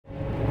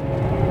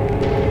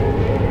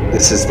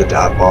This is the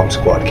Dive Bomb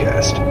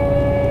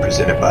Squadcast,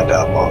 presented by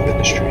Dive Bomb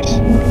Industries.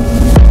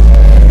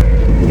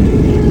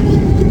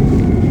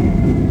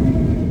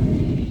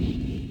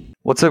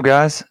 What's up,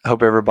 guys?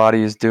 Hope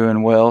everybody is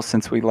doing well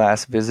since we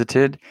last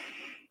visited.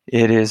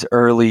 It is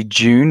early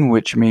June,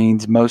 which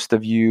means most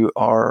of you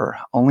are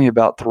only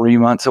about 3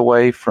 months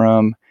away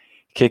from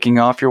kicking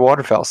off your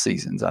waterfowl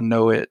seasons. I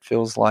know it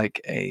feels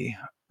like a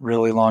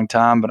really long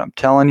time, but I'm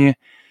telling you,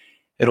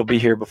 it'll be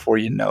here before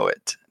you know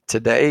it.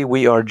 Today,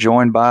 we are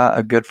joined by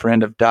a good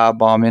friend of Dive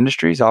Bomb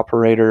Industries,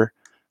 operator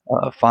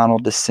Final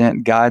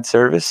Descent Guide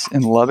Service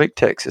in Lubbock,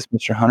 Texas,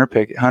 Mr. Hunter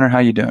Pickett. Hunter, how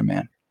you doing,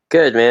 man?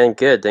 Good, man.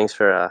 Good. Thanks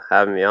for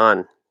having me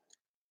on.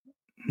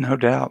 No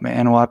doubt,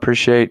 man. Well, I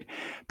appreciate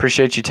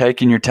you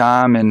taking your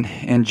time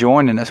and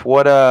joining us.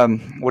 What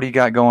do you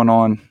got going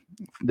on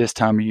this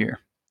time of year?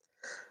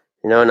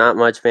 Not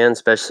much, man,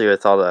 especially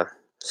with all the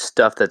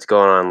stuff that's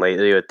going on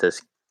lately with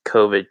this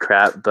COVID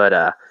crap,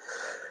 but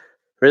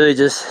really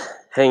just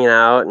hanging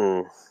out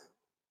and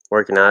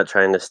working out,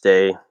 trying to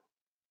stay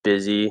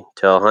busy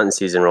till hunting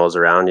season rolls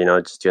around,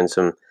 just doing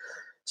some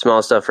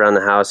small stuff around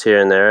the house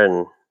here and there,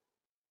 and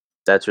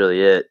that's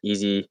really it.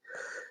 Easy.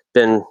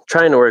 Been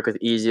trying to work with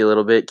Easy a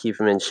little bit, keep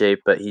him in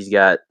shape, but he's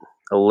got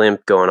a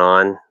limp going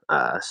on,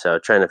 so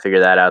trying to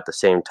figure that out at the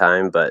same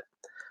time. But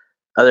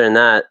other than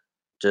that,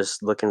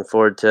 just looking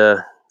forward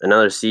to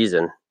another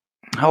season.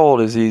 How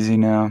old is Easy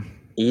now?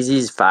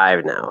 Easy's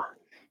 5 now.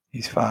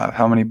 He's 5.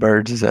 How many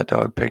birds has that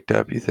dog picked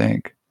up, you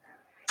think?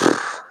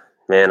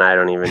 Man, I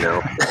don't even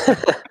know.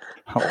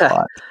 A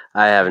lot.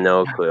 I have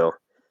no clue.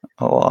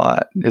 A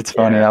lot. It's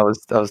funny. I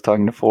was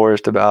talking to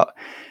Forrest about,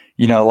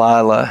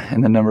 Lila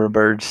and the number of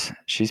birds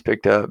she's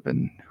picked up,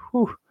 and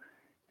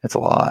that's a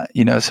lot.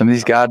 Some of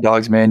these guide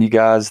dogs, man, you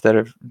guys that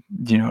are,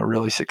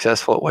 really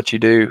successful at what you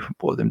do,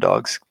 boy, them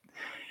dogs.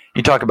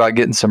 You talk about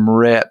getting some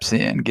reps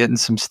in, getting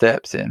some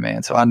steps in,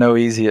 man. So I know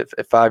Easy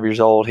at 5 years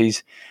old,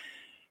 he's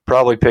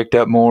probably picked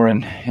up more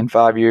in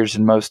 5 years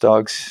than most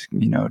dogs,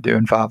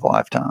 doing 5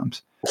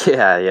 lifetimes.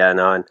 Yeah,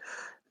 no, and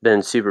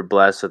been super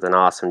blessed with an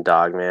awesome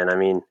dog, man. I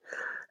mean,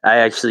 I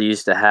actually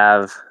used to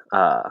have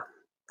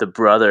the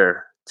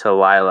brother to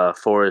Lila,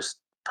 Forrest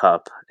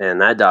pup,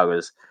 and that dog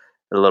was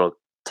a little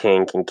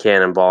tank and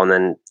cannonball, and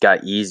then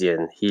got Easy,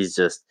 and he's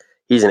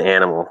an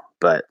animal.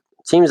 But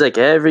it seems like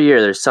every year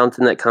there's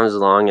something that comes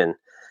along and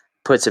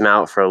puts him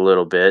out for a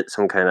little bit,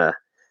 some kind of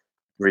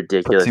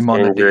ridiculous Puts him on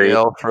injury. the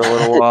DL for a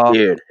little while.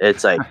 Dude,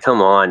 it's like,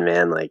 come on,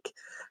 man.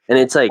 And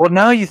it's like, well,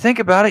 no, you think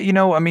about it,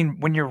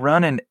 when you're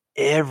running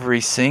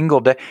every single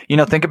day,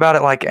 think about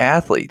it like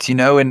athletes,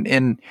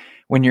 and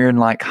when you're in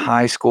like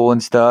high school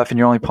and stuff and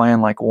you're only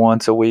playing like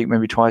once a week,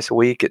 maybe twice a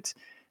week, it's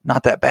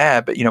not that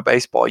bad. But,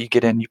 baseball, you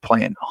get in, you play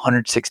in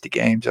 160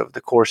 games over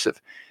the course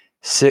of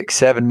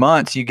 6-7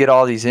 months, you get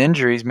all these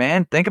injuries,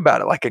 man. Think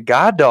about it. Like a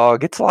guide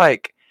dog, it's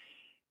like,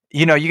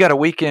 you got a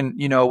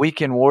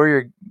weekend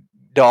warrior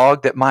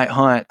dog that might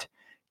hunt,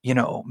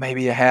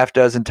 maybe a half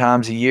dozen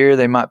times a year.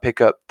 They might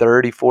pick up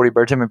 30, 40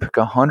 birds. They might pick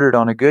 100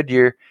 on a good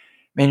year.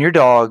 Man, your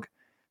dog,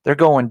 they're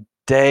going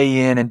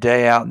day in and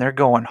day out, and they're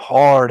going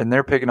hard, and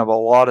they're picking up a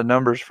lot of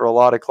numbers for a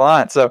lot of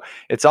clients. So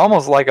it's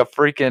almost like a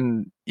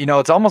freaking,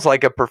 it's almost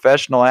like a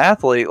professional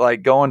athlete,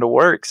 like going to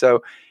work.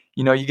 So,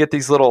 you get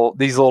these little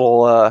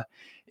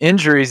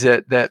injuries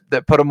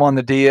that put them on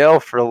the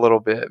DL for a little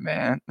bit,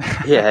 man.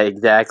 Yeah,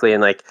 exactly.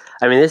 And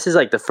this is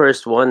like the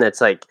first one that's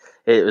like,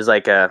 it was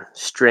like a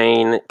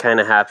strain kind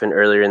of happened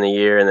earlier in the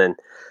year, and then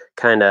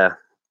kind of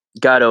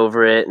got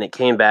over it, and it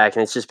came back,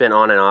 and it's just been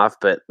on and off.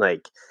 But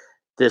like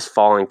this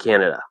fall in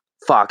Canada,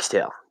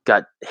 foxtail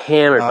got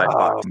hammered by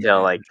foxtail.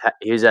 Man. Like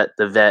he was at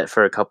the vet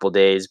for a couple of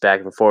days,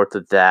 back and forth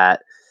with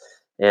that.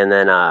 And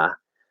then a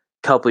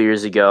couple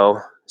years ago,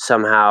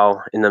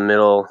 somehow in the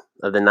middle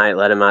of the night,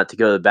 let him out to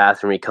go to the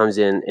bathroom. He comes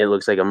in, it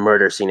looks like a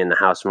murder scene in the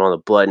house from all the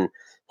blood, and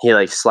he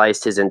like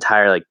sliced his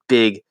entire like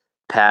big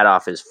pad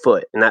off his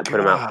foot, and that put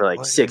him out for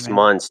like 6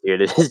 months,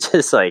 dude. It's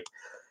just like,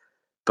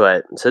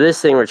 but so this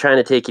thing, we're trying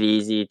to take it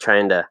easy,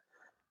 trying to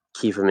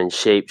keep him in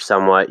shape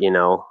somewhat.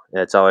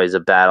 It's always a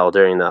battle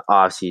during the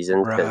off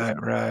season.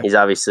 Right. He's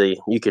obviously,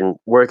 you can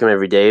work him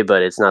every day,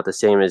 but it's not the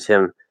same as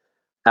him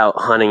out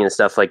hunting and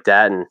stuff like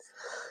that. And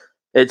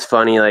it's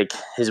funny, like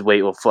his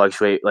weight will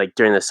fluctuate. Like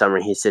during the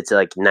summer, he sits at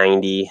like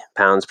 90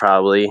 pounds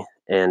probably,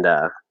 and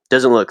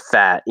doesn't look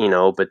fat,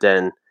 but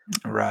then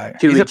right,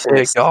 he's a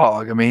big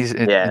dog. I mean, he's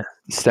in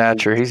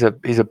stature. He's a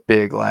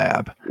big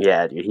lab.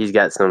 Yeah, dude, he's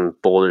got some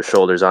boulder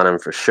shoulders on him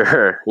for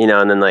sure.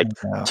 And then like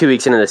 2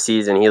 weeks into the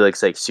season, he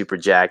looks like super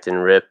jacked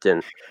and ripped,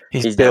 and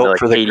he's built down to, like,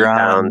 for the 80 grind,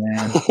 pounds.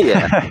 man.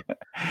 Yeah,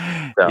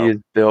 so. He is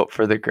built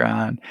for the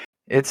grind.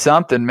 It's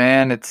something,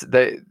 man. It's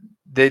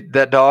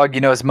that dog.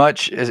 As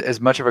much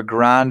of a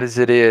grind as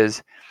it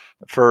is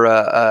for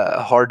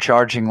a hard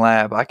charging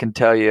lab, I can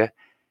tell you.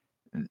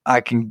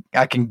 I can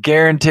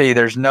guarantee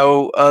there's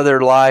no other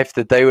life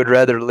that they would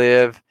rather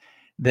live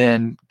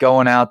than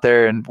going out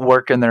there and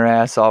working their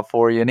ass off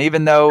for you. And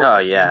even though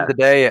at the end of the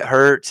day it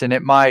hurts, and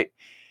it might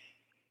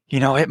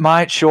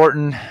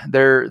shorten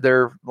their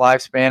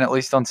lifespan, at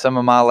least on some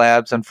of my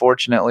labs.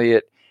 Unfortunately,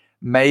 it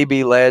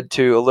maybe led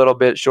to a little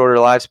bit shorter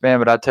lifespan.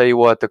 But I tell you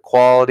what, the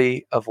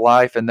quality of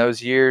life in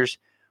those years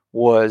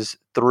was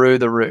through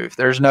the roof.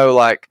 There's no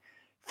like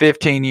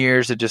 15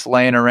 years of just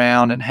laying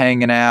around and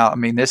hanging out. I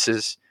mean, this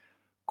is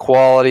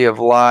quality of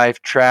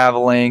life,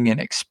 traveling and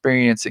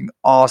experiencing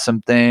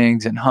awesome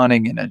things and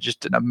hunting in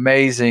just an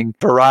amazing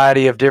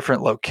variety of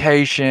different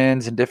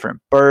locations and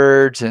different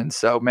birds. And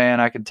so, man,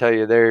 I can tell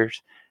you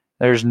there's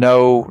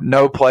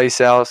no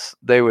place else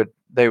they would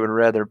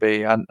rather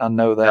be. I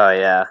know that. Oh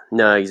yeah,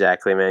 no,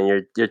 exactly, man.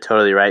 You're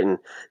totally right, and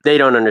they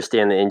don't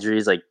understand the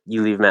injuries. Like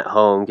you leave them at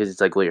home because it's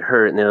like, well, you're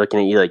hurt, and they're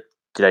looking at you like,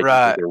 did I do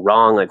Right. something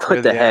wrong? Like what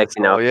You're the heck,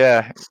 you know? asshole.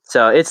 Yeah.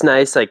 So it's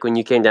nice, like when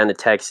you came down to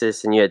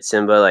Texas and you had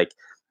Simba, like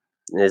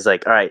it's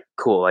like, all right,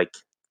 cool, like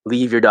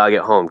leave your dog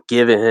at home,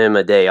 giving him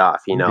a day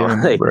off, you know, Give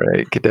 'em a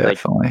break,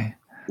 definitely.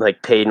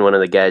 like Peyton, one of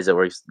the guys that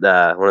works,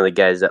 one of the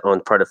guys that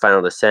owned part of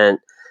Final Descent.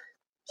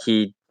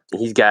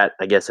 He's got,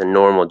 I guess, a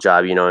normal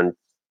job, you know, and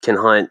can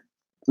hunt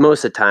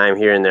most of the time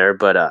here and there,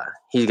 but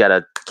he's got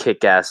a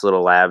kick-ass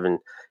little lab, and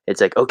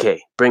it's like,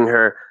 okay, bring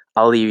her,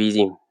 I'll leave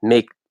easy,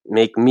 make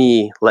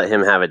me let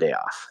him have a day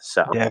off.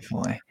 So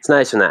Definitely. it's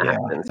nice when that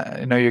happens.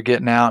 I know you're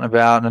getting out and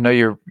about, and I know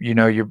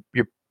you're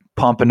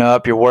pumping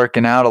up, you're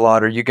working out a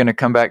lot. Are you going to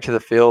come back to the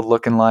field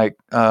looking like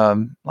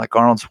Arnold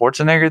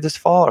Schwarzenegger this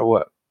fall, or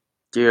what?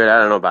 Dude, I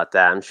don't know about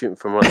that. I'm shooting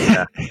for more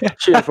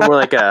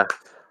like a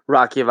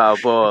Rocky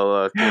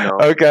Balboa look, you know.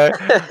 Okay.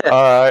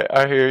 All right.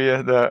 I hear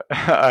you.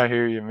 I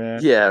hear you, man.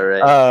 Yeah,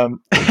 right.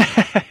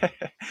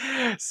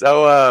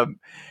 So,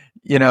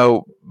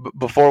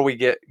 before we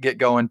get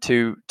going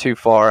too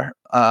far,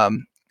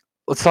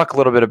 let's talk a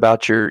little bit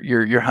about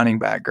your hunting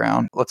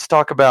background. Let's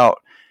talk about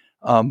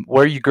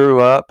where you grew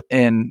up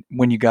and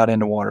when you got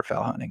into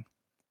waterfowl hunting.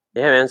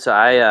 Yeah, man. So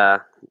I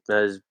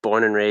was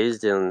born and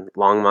raised in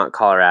Longmont,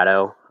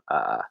 Colorado.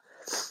 I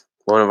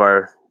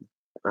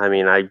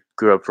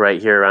grew up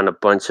right here around a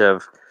bunch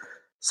of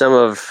some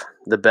of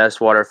the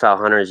best waterfowl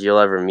hunters you'll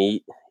ever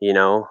meet. You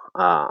know,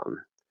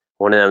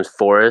 one of them's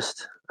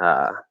Forrest.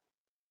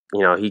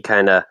 He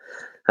kind of,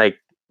 like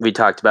we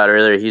talked about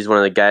earlier, he's one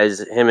of the guys.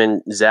 Him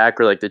and Zach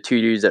were like the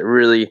two dudes that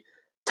really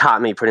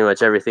taught me pretty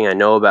much everything I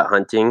know about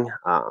hunting.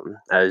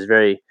 I was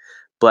very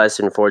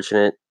blessed and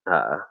fortunate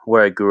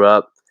where I grew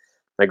up.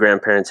 My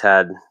grandparents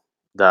had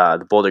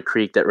the Boulder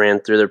Creek that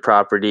ran through their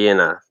property and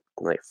a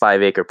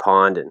 5-acre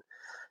pond, and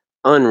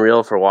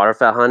unreal for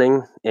waterfowl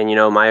hunting. And you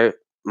know, my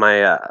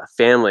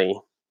family,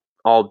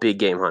 all big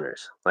game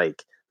hunters.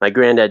 Like my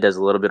granddad does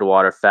a little bit of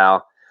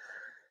waterfowl.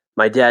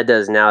 My dad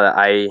does now that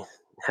I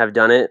have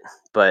done it,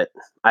 but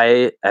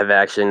I have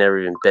actually never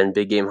even been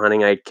big game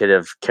hunting. I could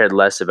have cared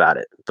less about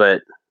it.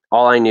 But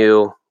all I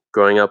knew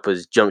growing up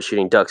was jump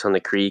shooting ducks on the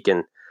creek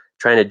and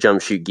trying to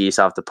jump shoot geese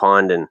off the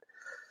pond. And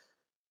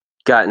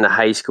got into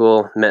high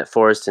school, met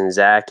Forrest and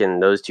Zach,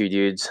 and those two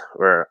dudes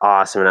were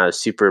awesome. And I was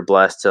super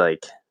blessed to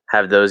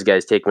have those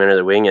guys take me under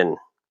the wing. And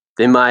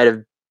they might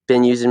have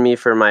been using me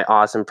for my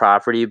awesome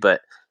property,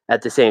 but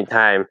at the same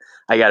time,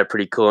 I got a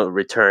pretty cool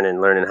return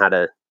in learning how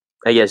to,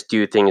 I guess,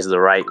 do things the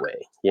right way,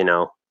 you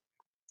know?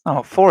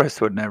 Oh, Forrest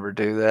would never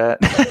do that.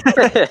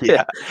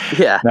 Yeah.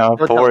 Yeah. No,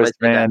 Forrest,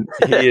 man,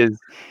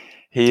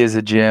 he is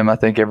a gem. I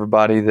think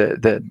everybody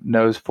that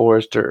knows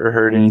Forrest or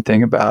heard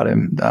anything about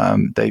him,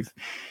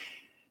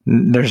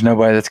 there's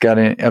nobody that's got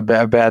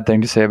a bad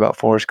thing to say about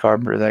Forrest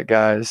Carpenter. That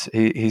guy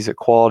he's a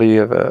quality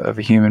of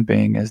a human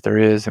being as there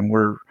is, and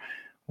we're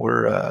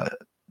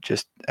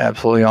just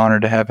absolutely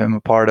honored to have him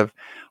a part of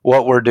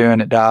what we're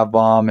doing at Dive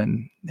Bomb,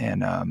 and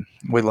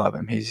we love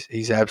him.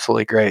 He's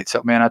absolutely great.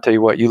 So, man, I tell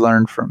you what, you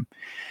learn from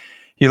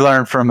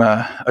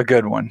a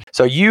good one.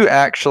 So you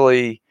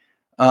actually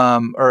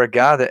are a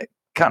guy that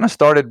kind of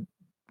started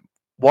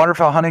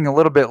waterfowl hunting a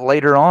little bit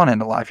later on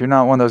into life. You're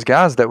not one of those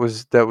guys that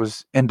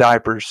was in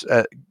diapers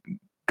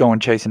going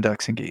chasing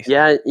ducks and geese.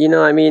 Yeah, you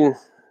know, I mean,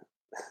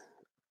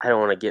 I don't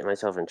want to get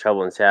myself in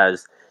trouble and say I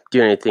was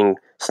doing anything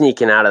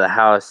sneaking out of the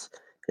house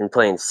and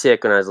playing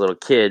sick when I was a little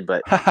kid,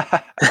 but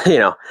you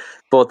know,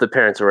 both the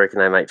parents were working.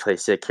 I might play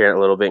sick here in a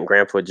little bit, and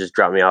Grandpa would just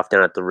drop me off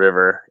down at the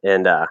river.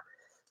 And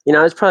you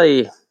know, I'd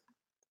say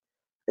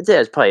I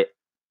was probably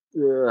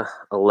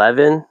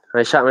 11 when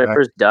I shot my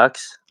first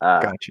ducks.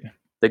 Gotcha.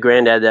 The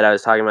granddad that I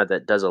was talking about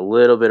that does a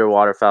little bit of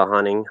waterfowl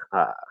hunting,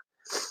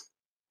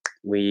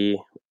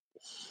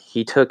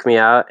 he took me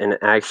out, and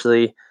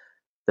actually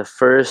the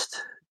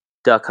first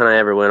duck hunt I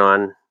ever went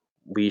on,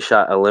 we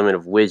shot a limit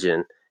of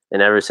widgeon,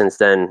 and ever since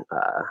then,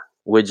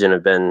 widgeon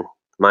have been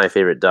my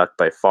favorite duck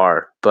by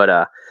far.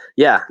 But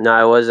yeah, no,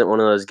 I wasn't one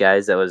of those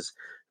guys that was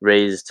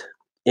raised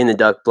in the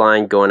duck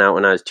blind, going out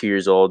when I was 2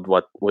 years old,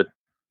 with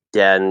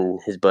dad and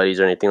his buddies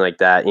or anything like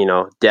that. You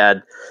know,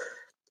 dad,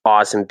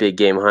 awesome big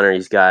game hunter.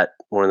 He's got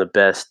one of the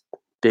best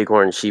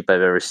bighorn sheep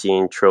I've ever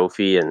seen,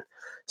 trophy and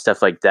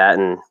stuff like that.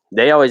 And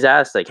they always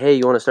ask, like, hey,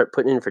 you want to start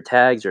putting in for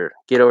tags or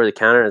get over the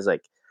counter? I was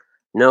like,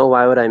 no,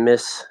 why would I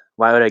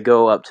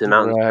go up to the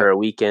mountains for a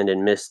weekend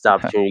and miss the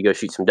opportunity to go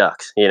shoot some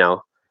ducks? You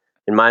know,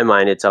 in my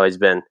mind, it's always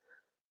been,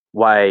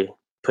 why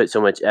put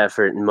so much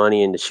effort and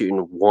money into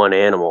shooting one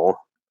animal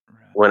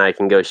when I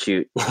can go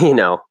shoot, you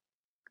know,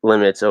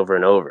 limits over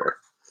and over.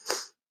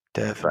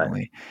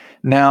 Definitely.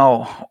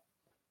 Now,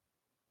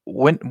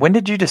 when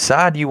did you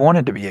decide you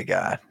wanted to be a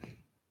guide?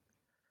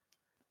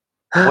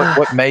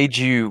 What made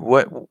you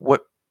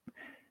what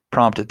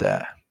prompted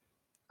that?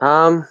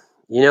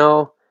 You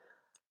know,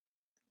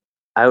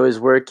 I was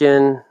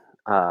working.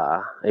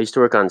 I used to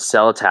work on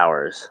cell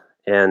towers,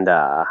 and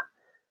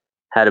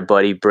had a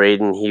buddy,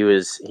 Braden. He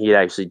had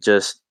actually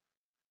just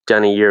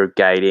done a year of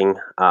guiding.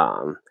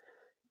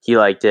 He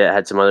liked it. I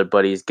had some other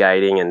buddies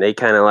guiding, and they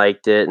kind of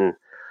liked it. And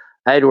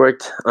I had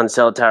worked on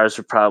cell towers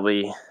for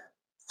probably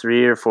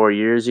 3 or 4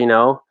 years, and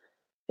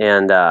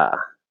it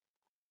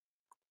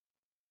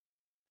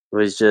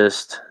was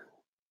just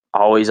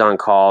always on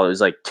call. It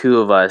was like two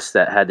of us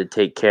that had to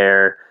take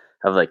care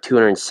of like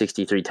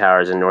 263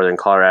 towers in northern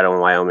Colorado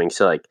and Wyoming.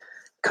 So like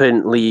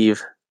couldn't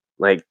leave,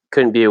 like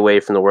couldn't be away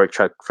from the work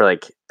truck for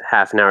like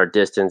half an hour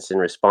distance in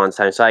response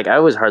time. So like I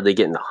was hardly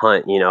getting to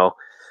hunt,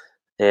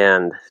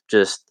 and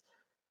just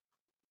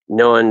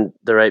knowing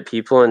the right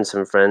people and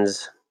some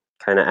friends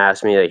kind of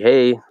asked me like,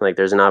 hey, like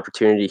there's an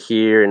opportunity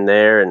here and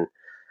there, and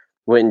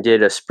went and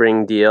did a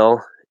spring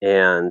deal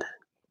and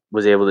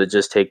was able to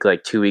just take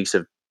like 2 weeks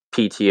of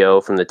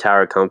PTO from the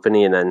tower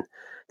company, and then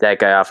that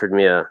guy offered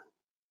me a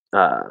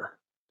uh,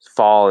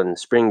 fall and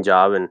spring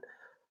job, and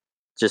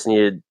just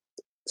needed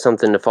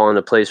something to fall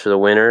into place for the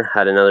winter.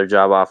 Had another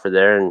job offer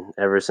there, and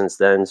ever since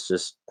then, it's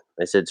just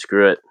I said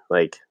screw it,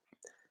 like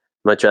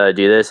much rather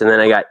do this. And then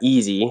I got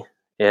easy,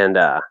 and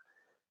I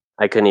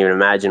couldn't even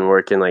imagine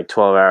working like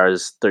 12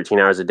 hours, 13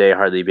 hours a day,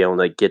 hardly be able to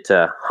like, get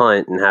to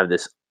hunt and have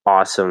this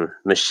awesome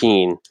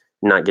machine,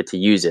 and not get to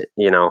use it.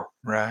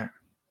 Right.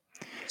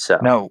 So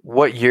Now,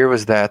 what year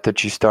was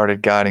that you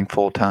started guiding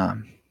full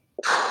time?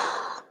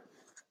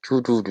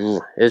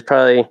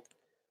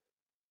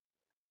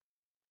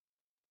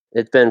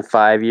 It's been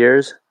 5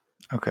 years,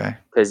 Okay.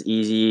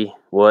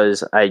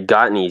 because I'd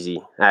gotten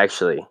easy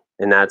actually.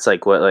 And that's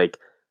like what, like,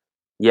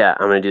 yeah,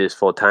 I'm going to do this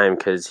full time,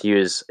 because he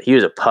was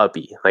a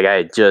puppy. Like I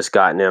had just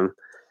gotten him.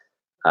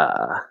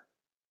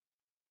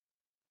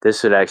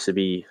 This would actually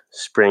be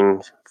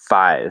spring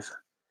 5.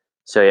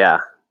 So yeah,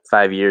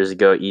 5 years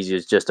ago, Easy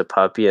was just a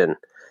puppy, and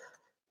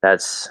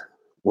that's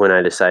when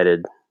I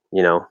decided,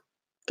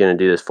 going to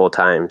do this full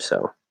time.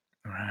 So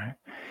Right.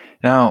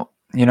 Now,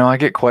 I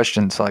get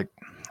questions like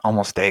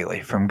almost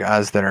daily from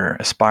guys that are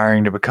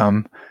aspiring to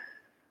become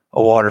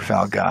a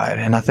waterfowl guide,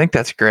 and I think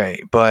that's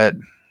great. But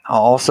I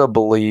also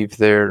believe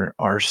there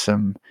are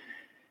some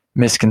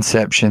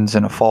misconceptions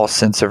and a false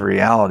sense of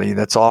reality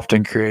that's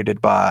often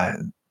created by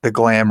the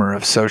glamour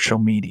of social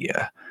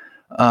media.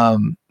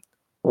 Um,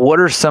 what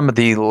are some of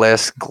the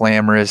less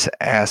glamorous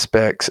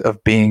aspects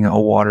of being a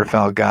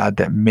waterfowl guide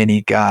that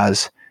many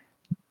guys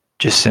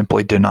just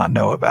simply do not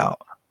know about?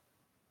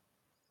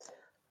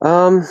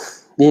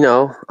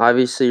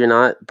 obviously you're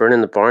not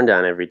burning the barn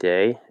down every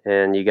day,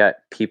 and you got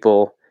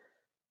people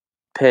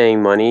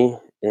paying money,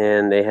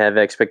 and they have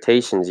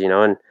expectations,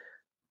 and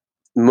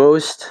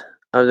most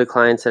of the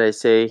clients that I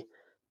say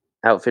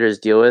outfitters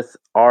deal with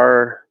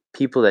are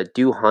people that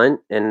do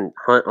hunt and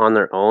hunt on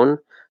their own.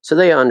 So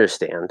they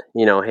understand,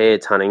 hey,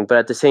 it's hunting, but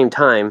at the same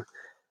time,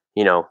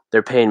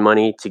 they're paying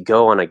money to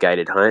go on a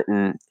guided hunt.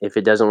 And if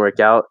it doesn't work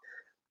out,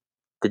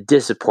 the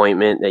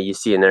disappointment that you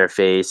see in their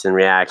face and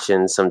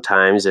reactions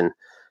sometimes. And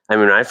I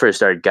mean, when I first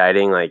started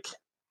guiding, like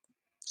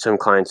some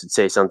clients would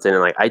say something,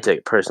 and like I take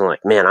it personal,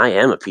 like, man, I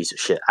am a piece of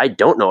shit. I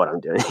don't know what I'm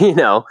doing,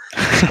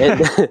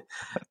 And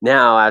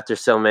now after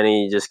so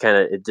many, you just kind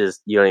of,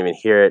 you don't even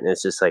hear it. And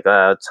it's just like,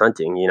 oh, it's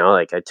hunting,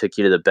 like I took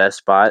you to the best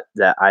spot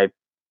that I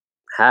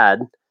had.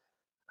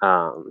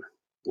 Um,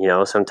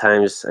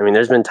 sometimes, I mean,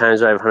 there's been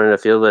times where I've hunted a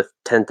field with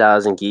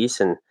 10,000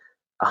 geese, and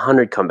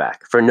 100 come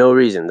back for no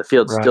reason. The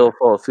field's Right. still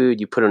full of food.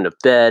 You put them to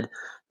bed.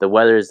 The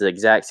weather is the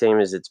exact same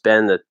as it's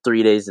been the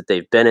 3 days that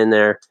they've been in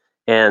there.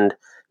 And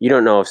you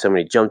don't know if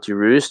somebody jumped your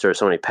roost, or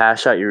somebody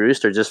pass shot your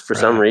roost, or just for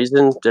some Right.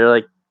 reason, they're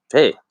like,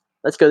 hey,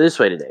 let's go this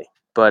way today.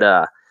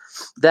 But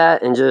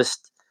that, and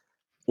just,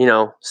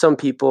 some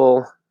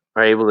people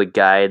are able to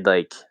guide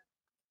like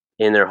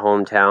in their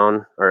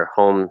hometown or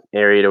home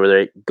area to where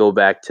they go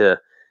back to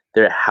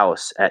their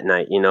house at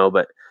night,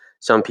 but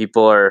some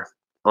people are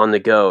on the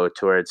go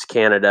to where it's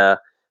Canada.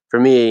 For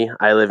me,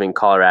 I live in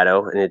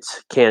Colorado, and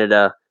it's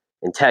Canada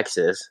and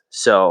Texas.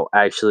 So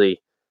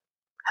actually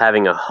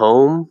having a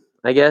home,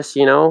 I guess,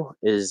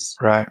 is,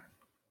 Right.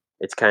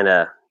 it's kind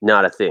of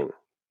not a thing.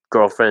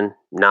 Girlfriend,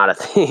 not a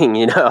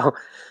thing.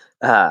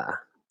 Uh,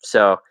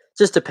 so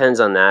just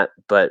depends on that.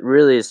 But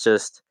really,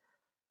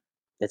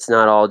 it's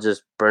not all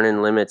just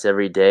burning limits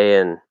every day.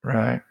 And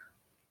Right.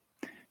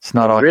 It's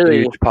not and all really,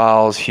 huge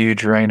piles,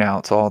 huge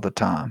rainouts all the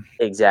time.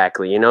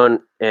 exactly,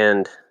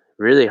 and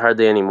really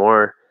hardly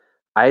anymore.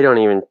 I don't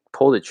even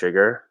pull the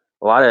trigger.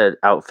 A lot of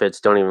outfits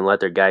don't even let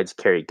their guides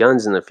carry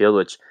guns in the field,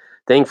 which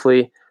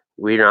thankfully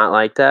we're not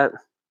like that.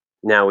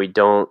 Now we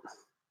don't,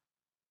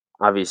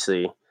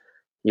 obviously,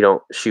 you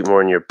don't shoot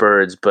more than your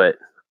birds, but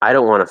I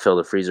don't want to fill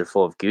the freezer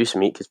full of goose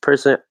meat, because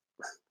personally,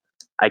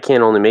 I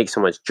can't only make so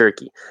much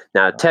jerky.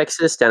 Now,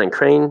 Texas, down in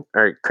Crane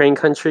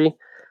country,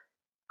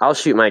 I'll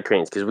shoot my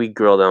cranes because we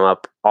grill them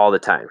up all the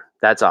time.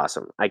 That's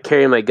awesome. I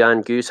carry my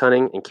gun goose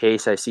hunting in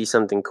case I see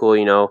something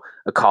cool,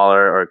 a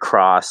collar or a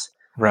cross.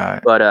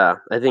 Right. But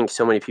I think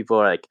so many people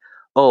are like,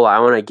 oh, I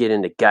want to get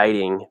into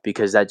guiding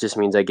because that just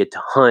means I get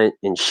to hunt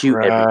and shoot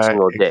every Right.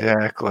 single day.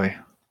 Exactly.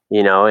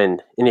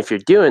 And if you're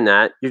doing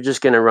that, you're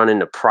just going to run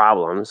into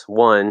problems.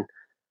 One,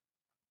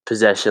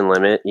 possession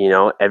limit.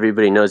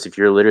 Everybody knows if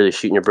you're literally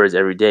shooting your birds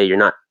every day, you're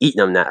not eating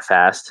them that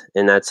fast.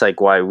 And that's like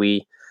why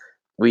we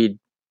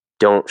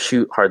don't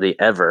shoot hardly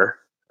ever.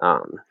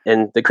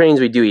 And the cranes,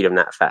 we do eat them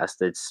that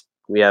fast.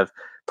 We have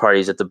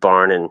parties at the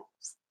barn and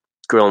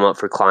grill them up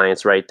for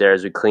clients right there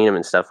as we clean them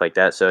and stuff like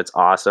that. So it's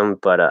awesome.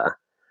 But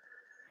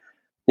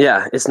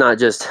yeah, it's not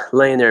just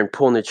laying there and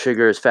pulling the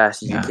trigger as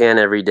fast as you can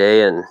every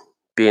day and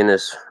being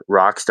this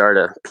rock star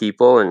to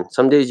people. And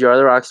some days you are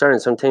the rock star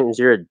and sometimes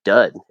you're a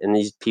dud. And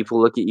these people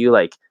look at you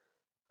like,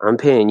 I'm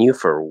paying you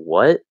for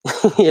what?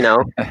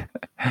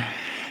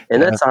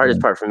 And that's the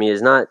hardest part for me,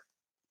 is not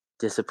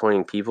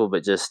disappointing people,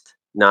 but just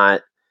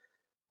not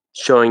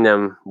showing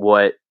them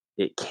what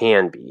it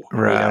can be.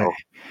 Right.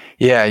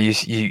 Yeah. I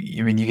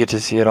mean, you get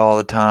to see it all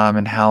the time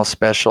and how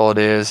special it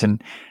is.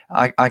 And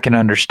I can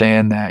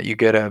understand that. You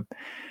get a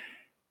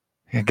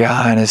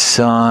guy and his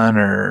son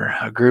or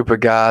a group of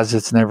guys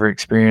that's never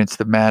experienced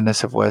the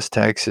madness of West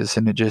Texas,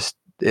 and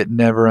it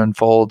never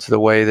unfolds the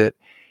way that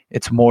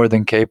it's more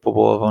than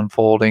capable of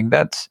unfolding.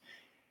 That's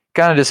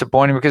kind of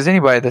disappointing, because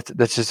anybody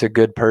that's just a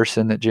good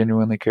person that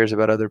genuinely cares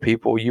about other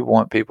people, you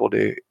want them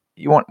to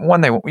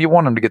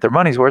get their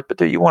money's worth, but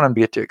you want them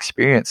to get to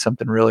experience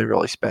something really,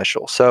 really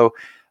special. So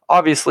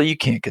obviously you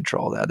can't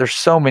control that. There's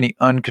so many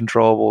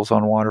uncontrollables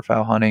on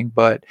waterfowl hunting,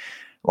 but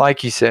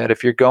like you said,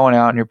 if you're going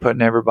out and you're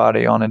putting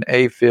everybody on an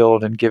A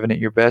field and giving it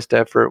your best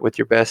effort with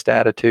your best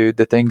attitude,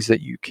 the things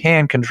that you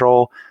can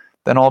control,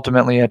 then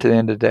ultimately at the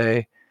end of the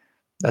day,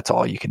 that's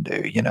all you can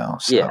do,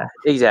 So, yeah,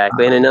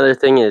 exactly. And another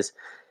thing is,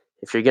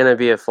 if you're going to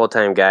be a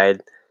full-time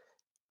guide,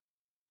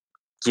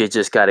 you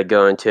just got to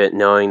go into it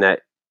knowing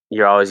that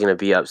you're always going to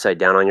be upside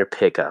down on your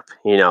pickup,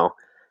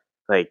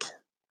 like,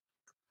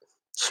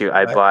 shoot,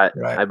 I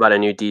bought a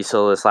new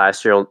diesel this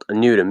last year,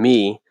 new to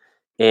me,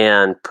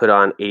 and put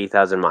on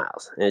 80,000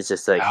 miles. And it's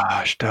just like,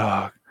 gosh,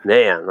 dog,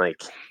 man,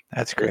 like,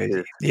 that's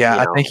crazy.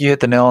 I think you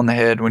hit the nail on the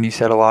head when you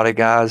said a lot of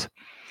guys,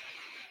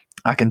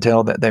 I can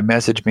tell that they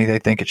message me, they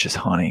think it's just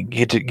hunting.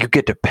 You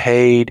get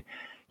paid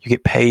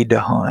to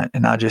hunt.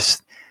 And I'm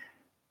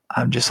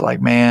just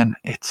like, man,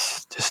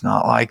 it's just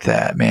not like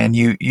that, man.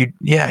 You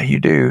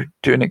do,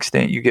 to an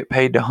extent, you get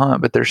paid to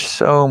hunt, but there's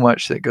so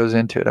much that goes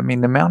into it. I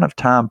mean, the amount of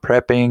time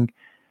prepping,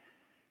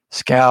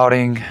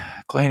 scouting,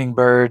 cleaning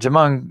birds,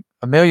 among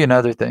a million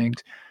other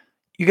things,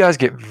 you guys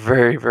get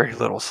very, very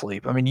little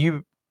sleep. I mean,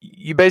 you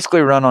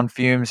basically run on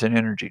fumes and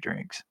energy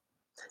drinks.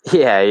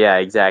 Yeah,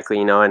 exactly.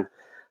 And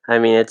I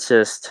mean, it's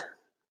a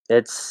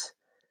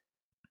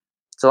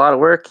lot of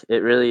work.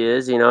 It really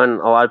is, and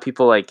a lot of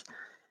people a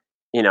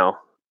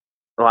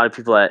lot of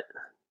people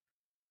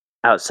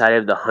outside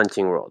of the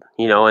hunting world,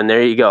 and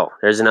there you go.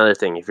 There's another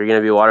thing. If you're going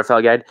to be a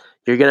waterfowl guide,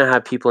 you're going to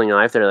have people in your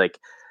life that are like,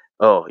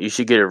 oh, you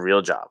should get a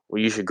real job, or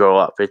you should grow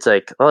up. It's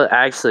like, well,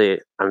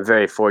 actually, I'm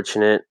very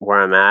fortunate where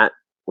I'm at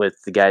with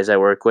the guys I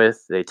work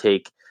with. They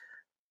take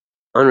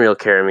unreal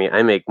care of me.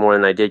 I make more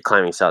than I did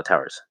climbing cell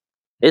towers.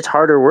 It's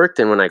harder work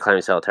than when I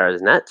climbed cell towers,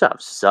 and that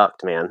job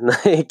sucked, man.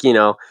 Like,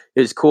 it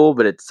was cool,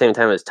 but at the same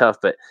time, it was tough.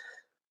 But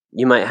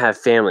you might have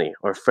family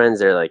or friends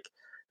that are like,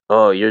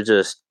 oh, you're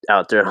just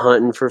out there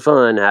hunting for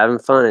fun, having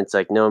fun. It's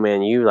like, no,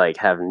 man, you like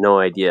have no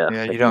idea.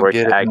 Yeah, Like, you don't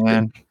get it,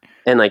 man.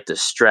 And like the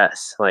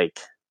stress, like,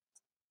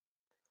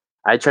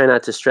 I try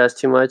not to stress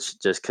too much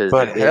just because.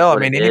 But hell, I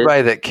mean,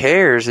 anybody that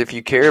cares, if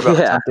you care about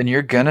something,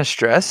 you're gonna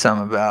stress some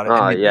about it.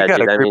 Oh, And yeah, you got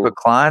dude, a group of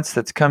clients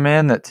that's come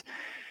in that's,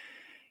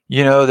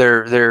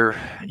 they're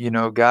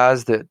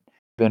guys that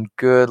been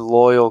good,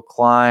 loyal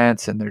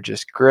clients, and they're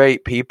just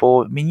great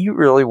people. I mean, you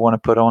really want to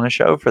put on a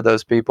show for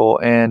those people,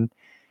 and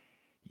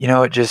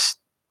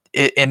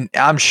and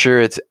I'm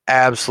sure it's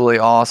absolutely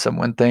awesome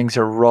when things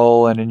are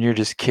rolling and you're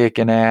just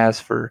kicking ass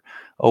for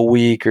a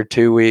week or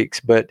 2 weeks.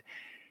 But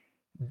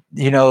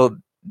the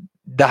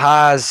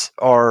highs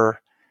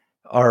are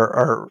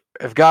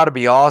have got to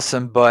be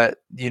awesome, but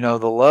the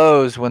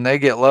lows, when they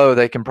get low,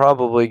 they can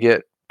probably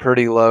get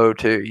pretty low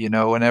too.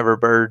 Whenever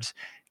birds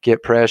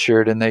get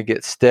pressured and they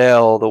get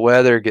stale, the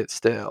weather gets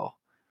stale.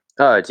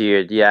 Oh,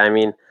 dude, yeah. I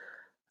mean,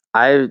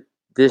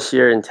 this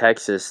year in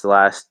Texas, the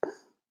last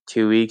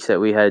 2 weeks that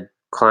we had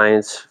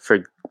clients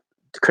for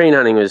crane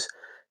hunting was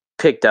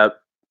picked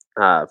up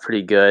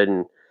pretty good,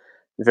 and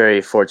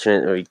very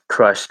fortunate that we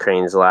crushed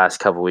cranes the last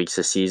couple weeks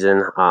of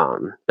season.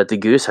 But the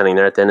goose hunting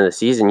there at the end of the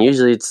season,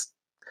 usually it's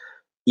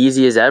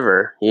easy as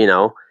ever.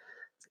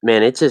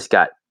 Man, it just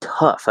got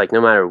tough. Like,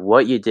 no matter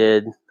what you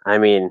did, I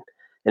mean,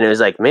 and it was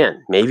like,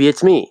 man, maybe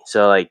it's me.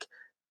 So like,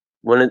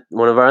 one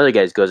of our other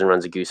guys goes and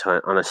runs a goose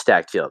hunt on a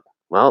stacked field.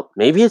 Well,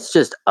 maybe it's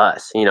just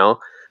us.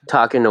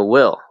 Talking to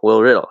Will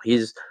Riddle.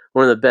 He's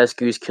one of the best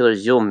goose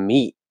killers you'll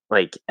meet,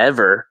 like,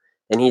 ever.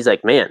 And he's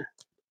like, man,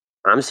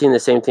 I'm seeing the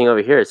same thing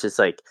over here. It's just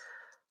like,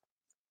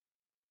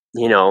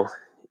 you know,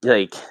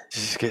 like,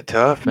 Just get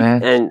tough,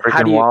 man. and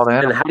Freaking wild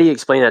animal. how do you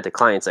explain that to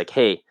clients? Like,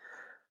 hey,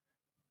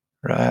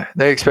 Right.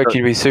 They expect uh,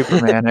 you to be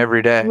Superman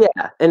every day.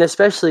 yeah, and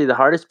especially the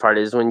hardest part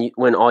is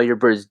when all your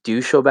birds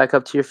do show back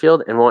up to your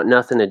field and want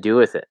nothing to do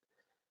with it.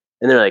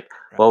 And they're like,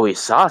 Right. "Well, we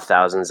saw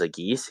thousands of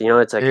geese." You know,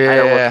 it's like I'd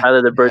almost Yeah.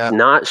 rather the birds Yeah.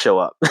 not show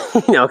up.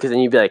 You know, because then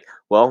you'd be like,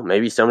 "Well,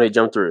 maybe somebody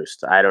jumped the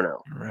roost." I don't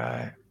know,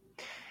 Right.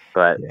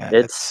 but Yeah.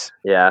 it's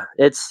yeah,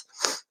 it's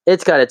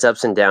got its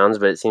ups and downs.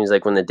 But it seems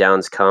like when the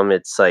downs come,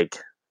 it's like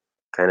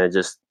kind of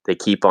just they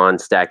keep on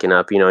stacking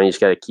up. You know, and you just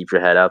got to keep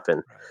your head up,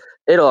 and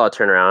it'll all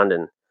turn around.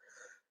 And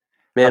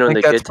I man, when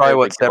think the that's good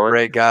probably times what are going,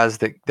 separate guys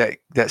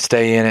that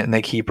stay in it and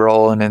they keep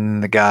rolling,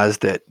 and the guys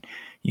that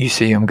you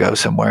see them go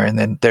somewhere and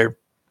then they're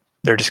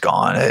just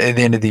gone at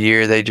the end of the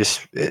year. They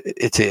just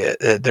it's it.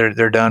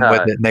 They're done with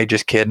uh, it, and they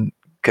just couldn't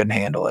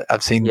handle it.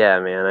 I've seen yeah,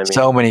 man. I mean,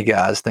 so many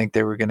guys think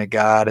they were going to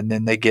guide, and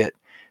then they get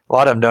a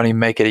lot of them don't even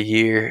make it a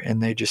year,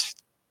 and they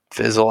just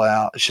fizzle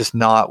out. It's just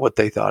not what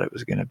they thought it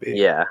was going to be,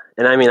 yeah,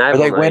 and I mean, or I've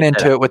they only went like I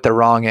said, into it with the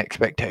wrong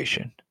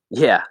expectation.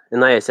 yeah,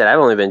 and like I said, I've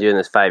only been doing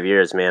this 5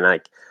 years, man.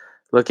 Like,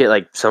 look at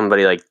like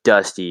somebody like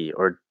Dusty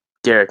or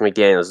Derek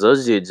McDaniels.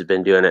 Those dudes have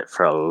been doing it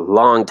for a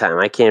long time.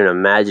 I can't even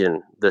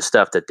imagine the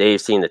stuff that they've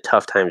seen, the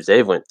tough times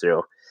they've went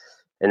through,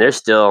 and they're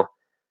still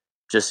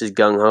just as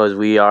gung ho as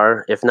we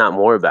are, if not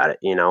more about it.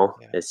 You know,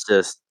 Yeah. it's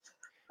just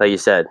like you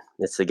said,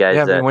 it's the Yeah, guys I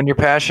mean, that, when you're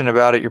passionate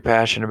about it, you're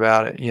passionate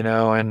about it,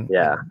 yeah, and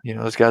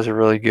those guys are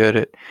really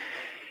good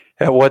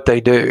at what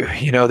they do.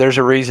 There's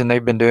a reason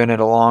they've been doing it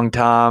a long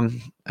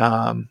time.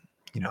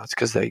 It's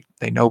because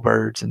they know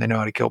birds and they know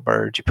how to kill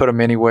birds. You put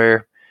them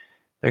anywhere,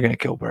 they're going to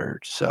kill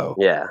birds. So,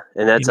 yeah,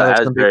 and that's there's I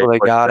was some very people they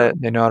got fortunate.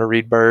 it. They know how to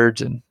read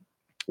birds, and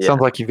Yeah.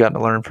 sounds like you've gotten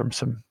to learn from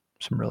some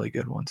really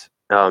good ones.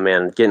 Oh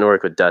man, getting to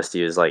work with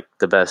Dusty was like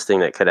the best thing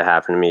that could have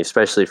happened to me,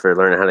 especially for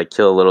learning how to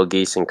kill little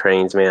geese and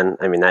cranes, man.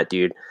 I mean, that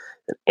dude,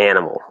 an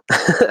animal.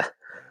 But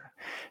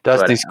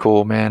Dusty's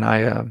cool, man.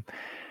 I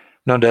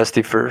known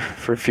Dusty for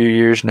a few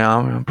years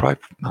now.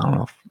 Probably I don't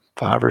know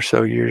 5 or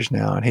so years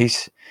now, and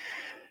he's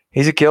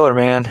a killer,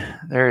 man.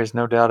 There is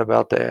no doubt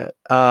about that.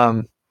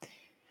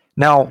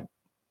 Now,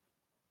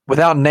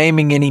 without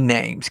naming any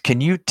names,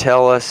 can you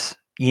tell us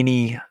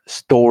any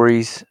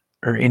stories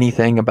or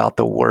anything about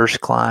the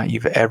worst client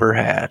you've ever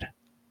had?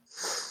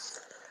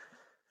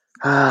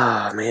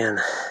 oh man,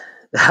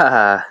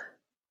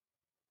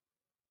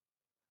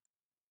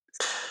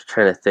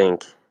 trying to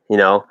think. You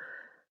know,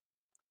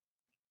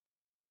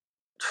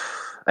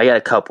 I got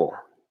a couple.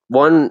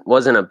 One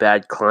wasn't a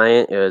bad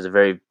client; it was a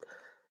very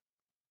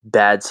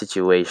bad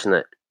situation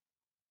that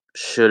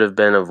should have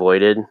been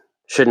avoided,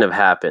 shouldn't have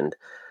happened.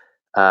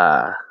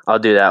 I'll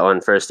do that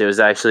one first. It was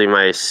actually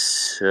my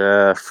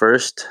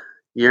first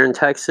year in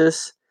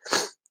Texas.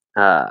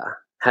 Uh,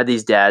 had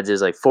these dads.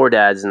 There's like four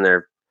dads and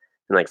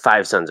like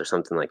five sons or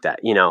something like that,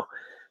 you know.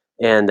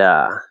 And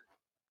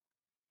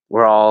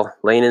we're all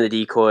laying in the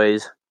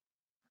decoys,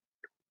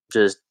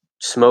 just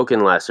smoking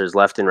lessers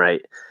left and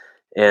right.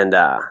 And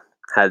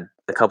had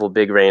a couple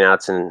big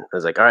rainouts, and I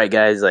was like, "All right,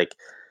 guys, like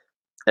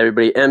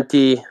everybody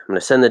empty. I'm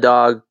gonna send the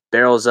dog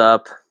barrels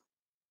up.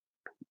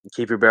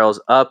 Keep your barrels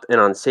up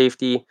and on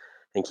safety,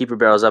 and keep your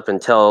barrels up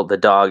until the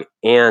dog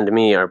and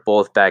me are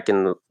both back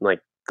in like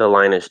the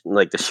line of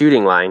like the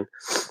shooting line,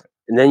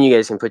 and then you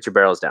guys can put your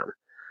barrels down."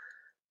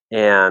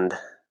 And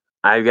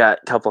I've got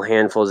a couple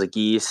handfuls of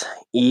geese.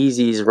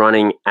 Easy's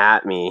running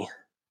at me.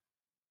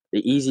 The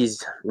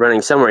Easy's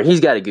running somewhere. He's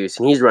got a goose,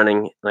 and he's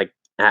running like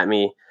at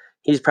me.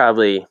 We're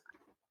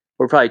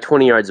probably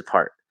 20 yards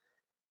apart,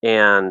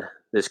 and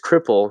this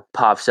cripple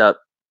pops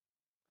up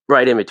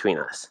right in between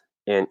us.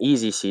 And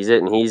Easy sees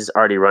it, and he's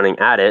already running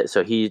at it,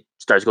 so he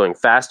starts going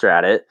faster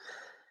at it.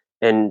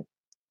 And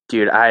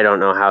dude, I don't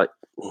know how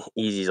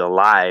Easy's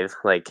alive.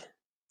 Like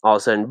all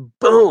of a sudden,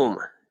 boom!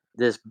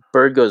 This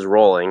bird goes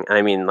rolling.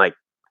 I mean, like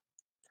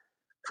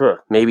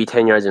maybe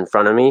 10 yards in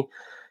front of me.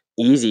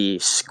 Easy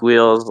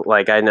squeals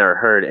like I never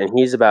heard, and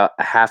he's about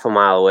a half a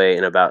mile away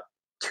in about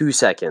 2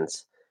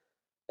 seconds.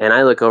 And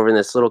I look over, and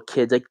this little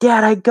kid's like,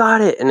 "Dad, I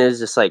got it!" And it's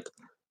just like,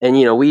 and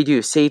we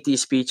do safety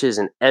speeches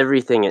and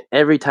everything, and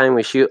every time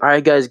we shoot, "All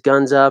right, guys,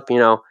 guns up,"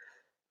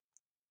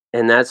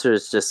 and that's where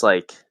it's just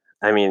like,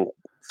 I mean,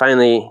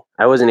 finally,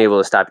 I wasn't able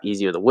to stop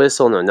Easy with a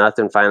whistle, no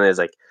nothing. Finally, I was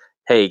like,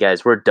 "Hey,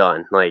 guys, we're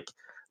done." Like,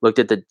 looked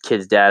at the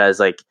kid's dad. I was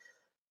like,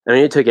 I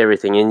mean, it took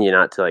everything in you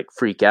not to like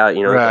freak out, Right,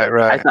 Like, I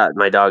right, thought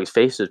my dog's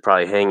face was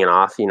probably hanging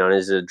off, and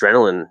his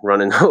adrenaline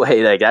running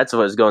away. Like that's what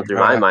was going through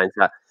my right. mind.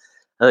 So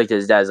I looked at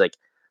his dad's like,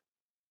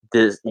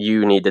 "This,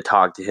 you need to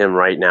talk to him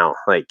right now."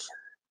 Like,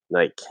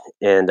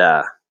 and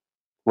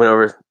went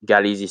over,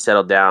 got Easy,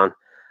 settled down.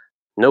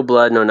 No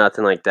blood, no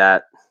nothing like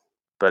that.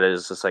 But it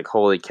was just like,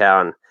 holy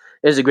cow! And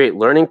it was a great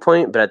learning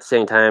point, but at the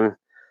same time,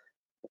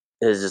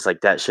 it was just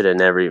like that should have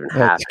never even That's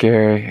happened.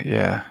 scary.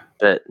 Yeah.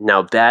 But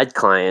now, bad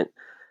client.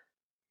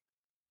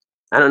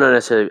 I don't know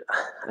necessarily.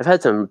 I've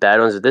had some bad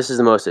ones, but this is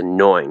the most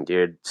annoying,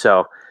 dude.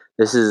 So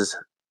this is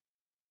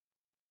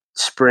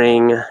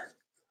spring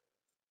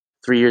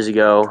 3 years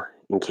ago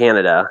in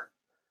Canada.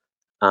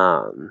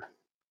 Um,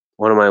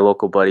 one of my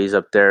local buddies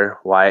up there,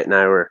 Wyatt, and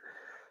I were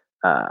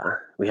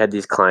we had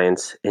these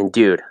clients, and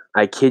dude,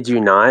 I kid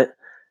you not,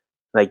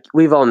 like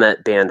we've all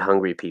met band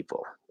hungry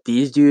people.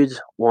 These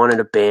dudes wanted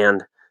a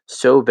band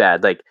so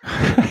bad, like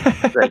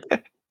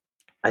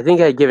I think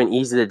I'd given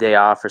Easy the day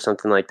off or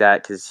something like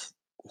that because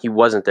he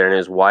wasn't there, and it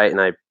was Wyatt and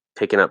I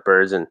picking up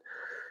birds and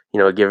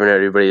giving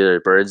everybody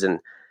their birds. And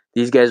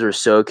these guys were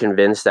so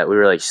convinced that we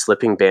were like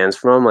slipping bands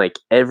from them. Like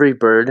every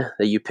bird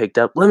that you picked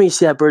up, let me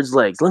see that bird's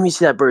legs. Let me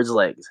see that bird's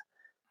legs.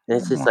 And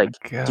it's Oh just my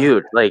like, God.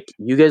 dude, like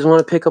you guys want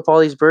to pick up all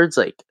these birds,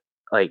 like,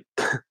 like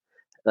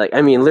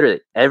I mean,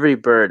 literally every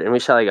bird. And we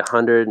shot like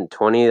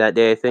 120 that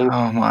day, I think.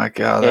 Oh my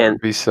God, that And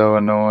would be so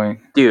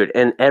annoying. dude,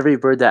 and every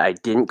bird that I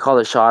didn't call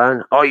a shot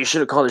on, oh, you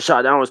should have called a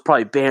shot. That one was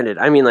probably banded.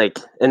 I mean, like,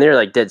 and they're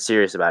like dead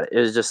serious about it. It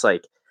was just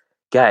like,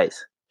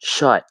 guys,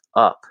 shut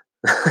up.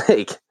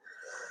 Like,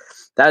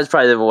 that was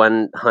probably the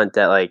one hunt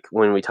that, like,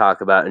 when we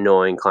talk about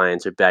annoying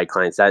clients or bad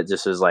clients, that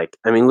just was like,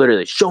 I mean,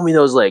 literally, show me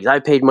those legs. I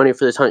paid money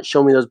for this hunt.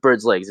 Show me those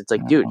birds' legs. It's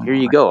like, dude, Oh here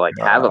you my go. Like,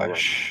 have them. Like,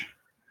 gosh.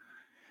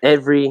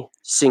 every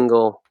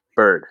single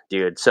bird,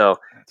 dude. So,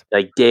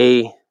 like,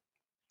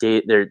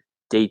 they're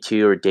day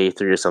 2 or day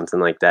 3 or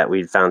something like that.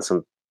 We found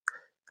some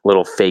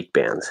little fake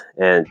bands,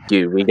 and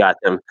dude, we got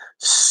them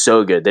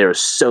so good. They were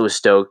so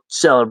stoked,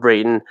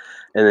 celebrating,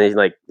 and they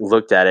like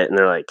looked at it and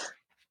they're like,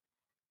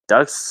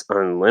 Ducks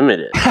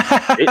Unlimited.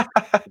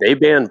 They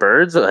ban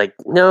birds? Like,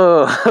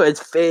 no, it's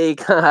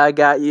fake. I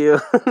got you.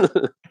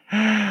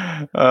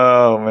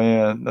 Oh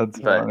man, that's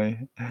But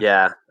funny.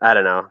 yeah, I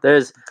don't know.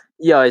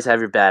 You always have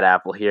your bad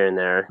apple here and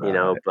there,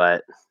 Right.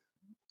 but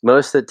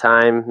most of the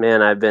time,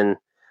 man, I've been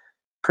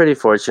pretty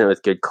fortunate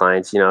with good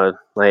clients. Like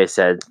I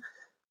said,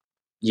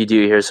 you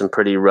do hear some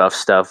pretty rough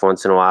stuff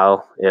once in a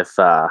while if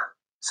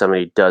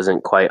somebody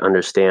doesn't quite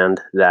understand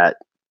that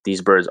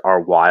these birds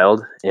are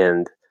wild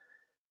and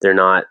they're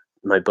not,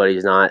 my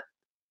buddy's not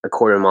a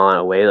quarter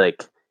mile away,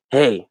 like,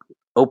 hey,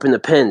 open the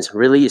pens,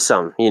 release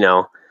them.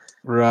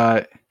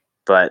 Right.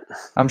 But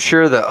I'm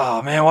sure that,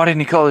 oh man, why didn't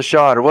he call the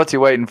shot, or what's he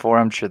waiting for?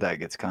 I'm sure that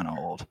gets kind of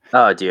old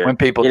oh, dude, when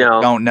people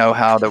just don't know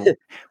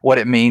what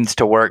it means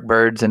to work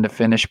birds and to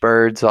finish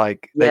birds.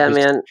 Like they yeah, just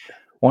man,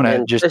 want to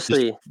and just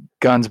especially,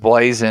 guns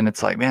blazing.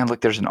 It's like, man,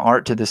 look, there's an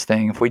art to this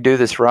thing. If we do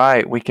this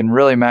right, we can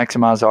really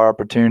maximize our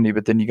opportunity.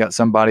 But then you got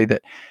somebody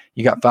that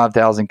you got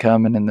 5,000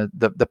 coming, and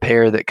the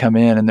pair that come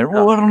in and they're,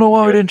 well, I don't know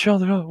why we dude, didn't show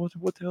the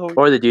what the hell.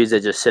 or the dudes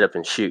that just sit up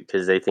and shoot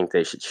because they think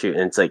they should shoot,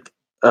 and it's like,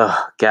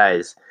 oh,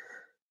 guys,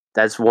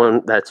 that's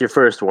your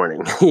first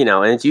warning.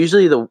 And it's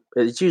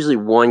usually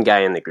one guy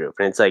in the group,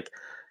 and it's like,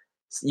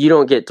 you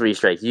don't get 3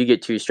 strikes, you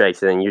get 2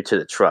 strikes, and then you're to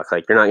the truck.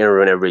 Like, you're not going to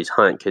ruin everybody's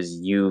hunt because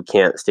you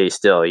can't stay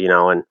still.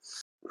 And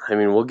I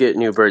mean, we'll get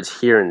new birds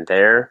here and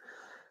there,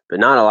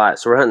 but not a lot.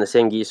 So we're hunting the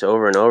same geese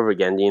over and over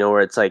again.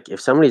 Where it's like, if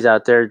somebody's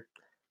out there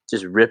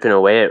just ripping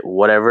away at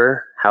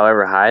whatever,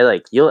 however high,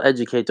 like, you'll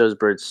educate those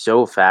birds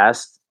so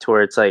fast to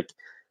where it's like,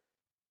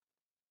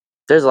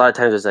 there's a lot of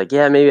times it's like,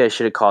 yeah, maybe I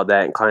should have called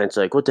that, and clients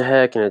are like, what the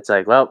heck? And it's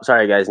like, well,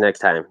 sorry guys, next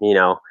time.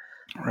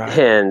 Right.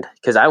 And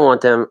because I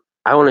want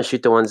to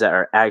shoot the ones that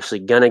are actually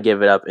gonna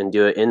give it up and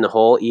do it in the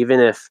hole, even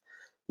if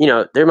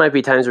there might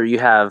be times where you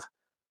have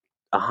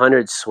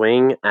 100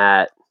 swing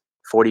at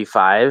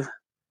 45,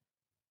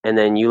 and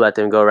then you let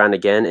them go around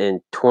again, and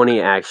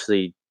 20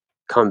 actually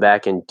come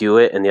back and do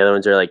it, and the other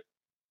ones are like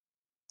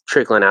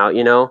trickling out.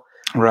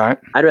 Right.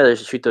 I'd rather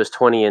shoot those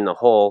 20 in the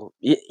hole.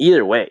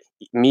 Either way,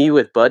 me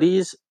with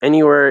buddies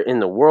anywhere in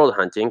the world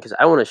hunting, because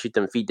I want to shoot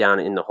them feet down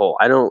in the hole.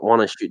 I don't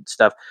want to shoot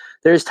stuff.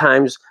 There's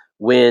times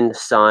wind,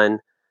 sun,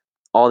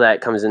 all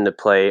that comes into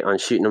play on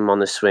shooting them on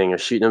the swing or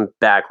shooting them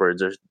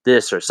backwards or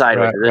this or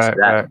sideways or this or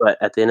that. Right. But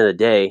at the end of the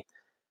day,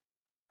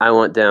 I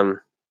want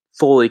them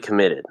fully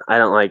committed. I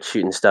don't like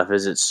shooting stuff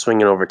as it's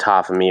swinging over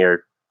top of me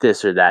or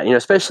this or that.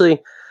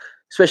 Especially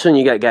when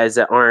you got guys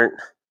that aren't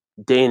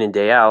day in and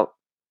day out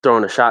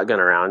throwing a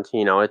shotgun around.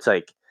 It's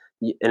like,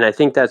 and I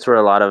think that's where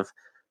a lot of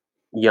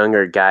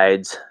younger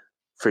guides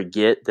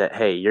forget that,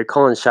 hey, you're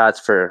calling shots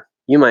for,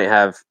 you might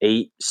have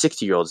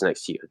 60-year-olds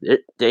next to you.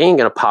 They ain't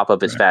going to pop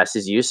up as fast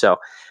as you. So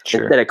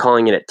Sure. instead of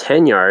calling it at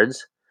 10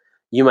 yards,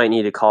 you might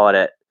need to call it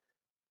at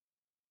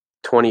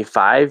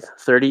 25,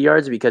 30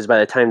 yards, because by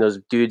the time those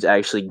dudes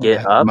actually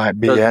get up,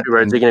 those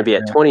birds are going to be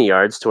at 20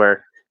 yards, to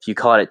where if you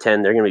call it at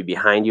 10, they're going to be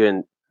behind you.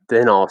 And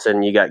then all of a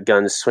sudden you got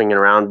guns swinging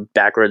around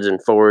backwards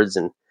and forwards.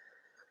 And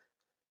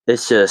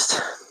it's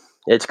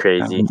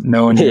crazy.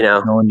 Knowing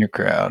your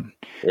crowd.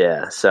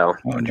 Yeah. So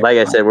like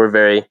I said, we're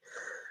very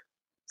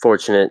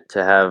fortunate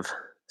to have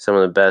some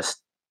of the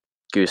best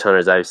goose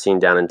hunters I've seen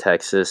down in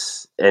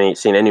Texas,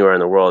 seen anywhere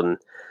in the world. And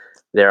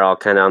they're all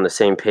kind of on the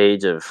same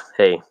page of,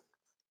 hey,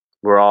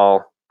 we're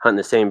all hunting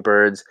the same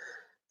birds.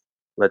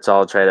 Let's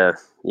all try to,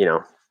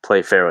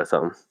 play fair with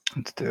them.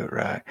 Let's do it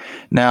right.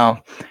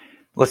 Now,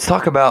 let's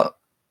talk about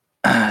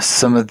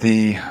some of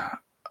the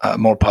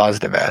more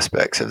positive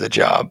aspects of the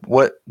job.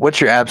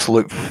 What's your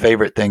absolute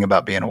favorite thing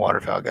about being a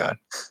waterfowl guide?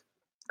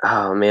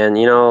 Oh man,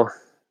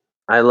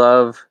 I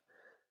love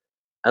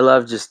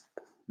just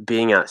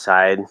being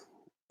outside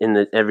in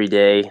the every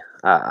day,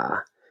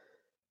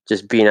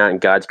 just being out in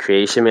God's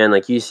creation, man.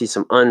 Like you see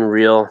some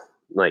unreal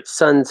like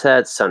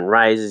sunsets,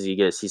 sunrises, you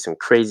get to see some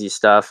crazy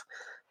stuff.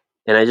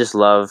 And I just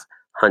love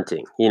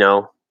hunting, you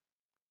know.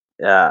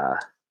 And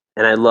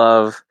I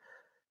love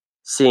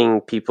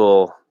seeing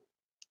people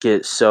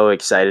get so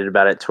excited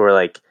about it to where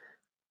like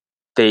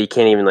they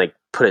can't even like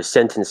put a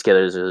sentence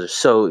together. They're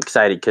so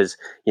excited because,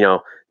 you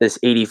know, this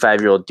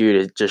 85-year-old dude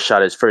has just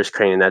shot his first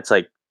crane, and that's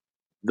like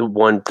the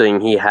one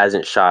thing he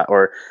hasn't shot.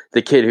 Or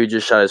the kid who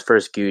just shot his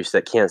first goose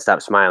that can't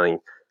stop smiling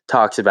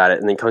talks about it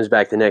and then comes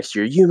back the next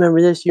year. You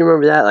remember this? You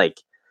remember that?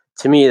 Like,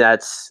 to me,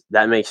 that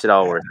makes it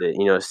all worth it.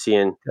 You know,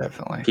 seeing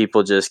Definitely.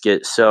 people just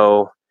get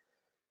so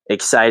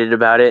excited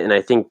about it. And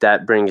I think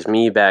that brings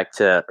me back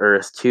to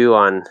earth too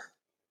on,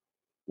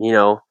 you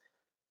know,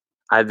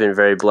 I've been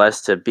very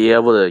blessed to be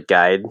able to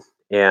guide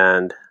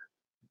and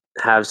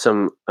have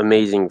some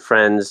amazing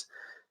friends,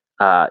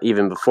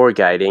 even before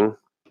guiding,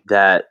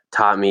 that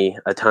taught me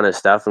a ton of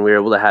stuff, and we were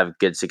able to have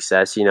good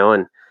success, you know.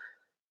 And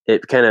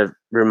it kind of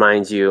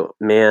reminds you,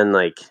 man,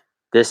 like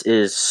this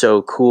is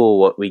so cool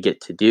what we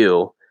get to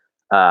do.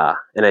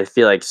 And I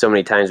feel like so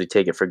many times we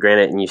take it for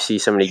granted, and you see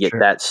somebody get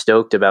that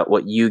stoked about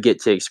what you get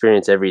to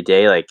experience every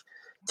day. Like,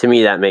 to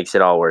me, that makes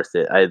it all worth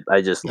it.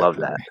 I just love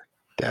that.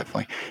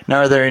 Definitely. Now,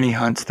 are there any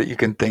hunts that you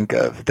can think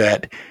of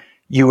that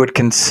you would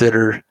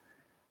consider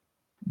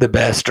the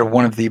best or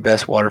one of the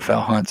best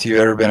waterfowl hunts you've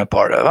ever been a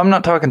part of? I'm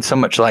not talking so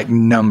much like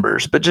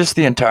numbers, but just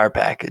the entire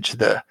package,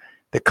 the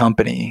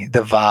company,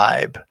 the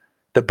vibe,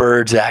 the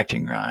birds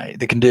acting right,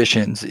 the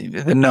conditions,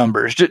 the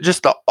numbers,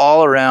 just the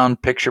all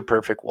around picture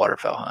perfect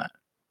waterfowl hunt.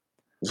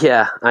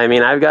 Yeah. I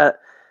mean, I got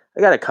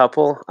a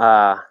couple,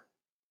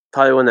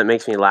 probably one that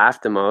makes me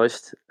laugh the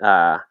most.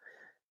 That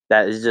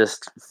is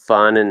just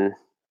fun, and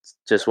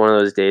just one of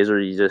those days where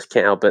you just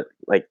can't help but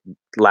like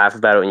laugh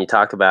about it when you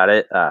talk about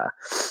it.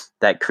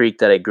 That creek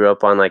that I grew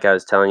up on, like I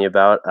was telling you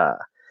about,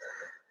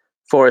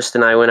 Forrest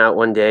and I went out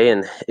one day,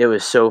 and it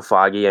was so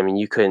foggy. I mean,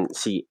 you couldn't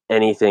see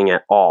anything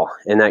at all.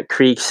 And that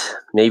creek's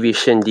maybe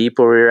shin deep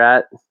where we were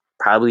at,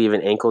 probably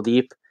even ankle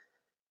deep.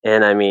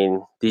 And I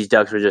mean, these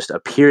ducks were just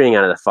appearing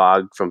out of the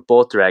fog from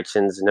both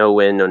directions, no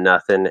wind, no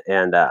nothing.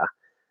 And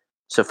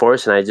so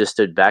Forrest and I just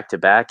stood back to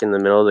back in the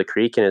middle of the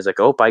creek, and it's like,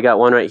 oh, I got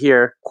one right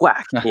here,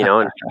 quack, you know,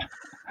 and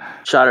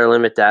shot our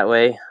limit that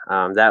way.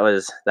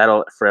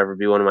 That'll forever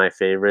be one of my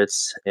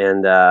favorites.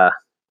 And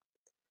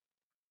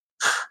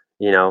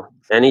you know,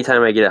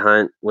 anytime I get a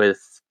hunt with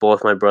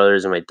both my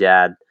brothers and my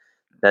dad,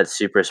 that's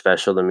super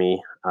special to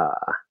me.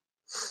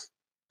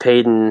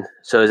 Peyton,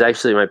 so it was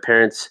actually my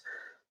parents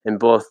and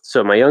both.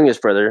 So my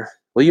youngest brother,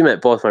 well, you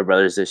met both my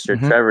brothers this year.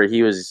 Mm-hmm. Trevor,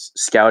 he was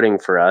scouting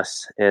for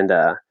us, and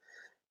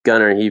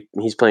Gunner,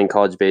 he's playing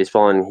college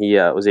baseball, and he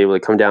was able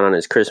to come down on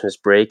his Christmas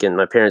break. And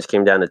my parents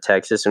came down to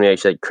Texas, and we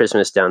actually had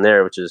Christmas down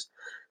there, which is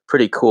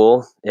pretty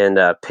cool. And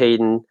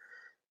Peyton,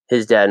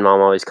 his dad and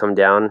mom always come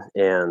down,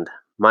 and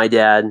my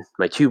dad,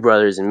 my two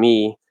brothers, and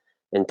me,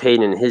 and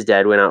Peyton and his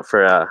dad went out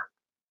for a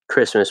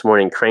Christmas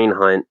morning crane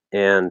hunt.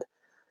 And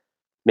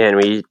man,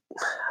 I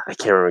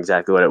can't remember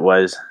exactly what it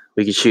was.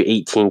 We could shoot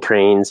 18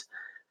 cranes.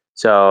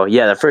 So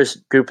yeah, the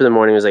first group of the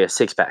morning was like a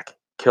 6-pack,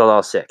 killed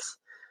all 6.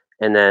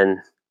 And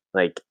then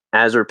like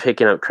as we're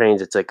picking up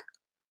cranes, it's like,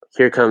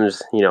 here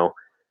comes, you know,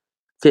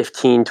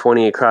 15,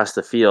 20 across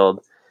the field,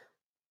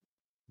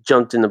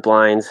 jumped in the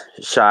blinds,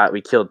 shot,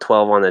 we killed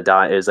 12 on the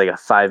dot. It was like a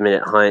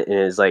 5-minute hunt, and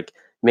it was like,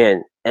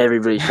 man,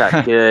 everybody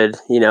shot good.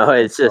 You know,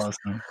 it's just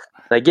awesome.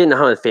 Like getting to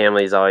hunt with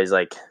family is always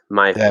like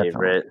my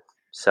favorite.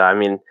 So I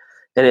mean,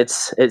 and it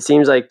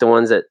seems like the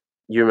ones that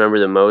you remember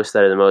the most,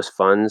 that are the most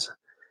funs,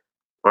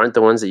 aren't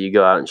the ones that you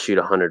go out and shoot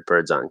 100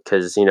 birds on,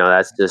 because you know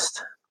that's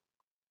just,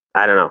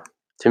 I don't know.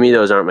 To me,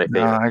 those aren't my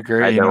favorite. No, I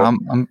agree.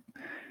 I'm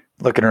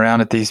looking around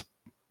at these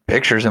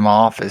pictures in my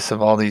office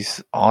of all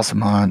these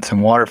awesome hunts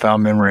and waterfowl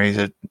memories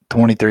at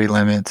 23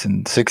 limits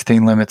and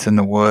 16 limits in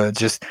the woods.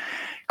 Just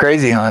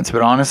crazy hunts.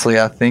 But honestly,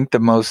 I think the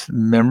most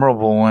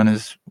memorable one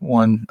is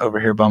one over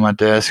here by my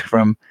desk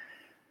from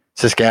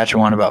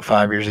Saskatchewan about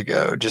 5 years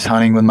ago. Just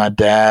hunting with my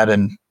dad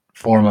and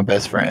 4 of my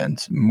best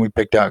friends. And we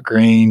picked out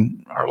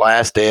green our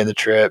last day of the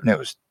trip, and it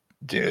was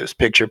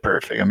picture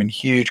perfect. I mean,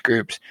 huge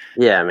groups,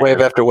 man.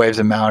 Wave after waves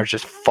of mallards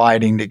just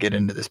fighting to get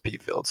into this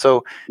peat field.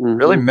 So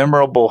really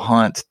memorable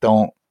hunts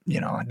don't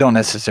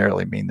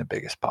necessarily mean the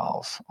biggest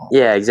piles.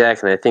 Yeah,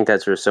 exactly. I think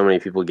that's where so many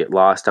people get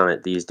lost on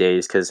it these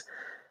days, because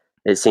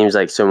it seems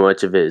like so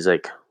much of it is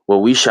like,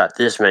 well, we shot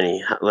this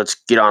many. Let's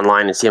get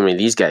online and see how many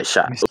these guys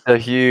shot. It's a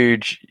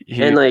huge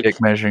and like,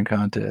 dick measuring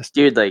contest.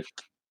 Dude, like,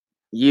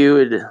 you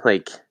would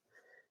like,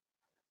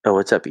 oh,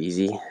 what's up,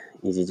 Easy?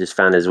 Easy just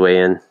found his way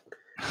in.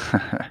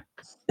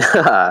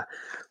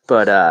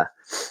 But,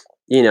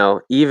 you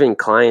know, even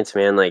clients,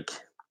 man, like,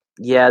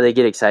 yeah, they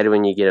get excited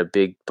when you get a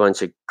big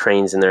bunch of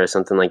cranes in there or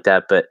something like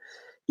that. But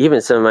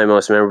even some of my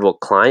most memorable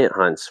client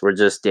hunts were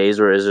just days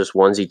where it was just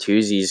onesie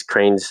twosies,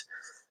 cranes.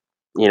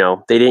 You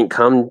know, they didn't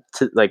come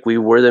to, like, we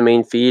were the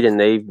main feed, and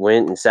they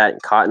went and sat in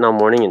cotton all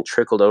morning and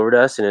trickled over to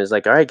us. And it was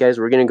like, all right, guys,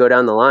 we're going to go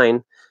down the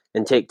line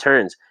and take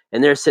turns.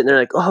 and they're sitting there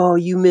like, oh,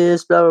 you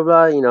missed, blah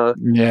blah blah,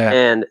 Yeah.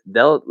 and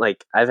they'll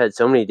like, I've had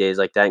so many days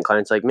like that, and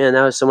clients like, man,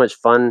 that was so much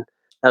fun.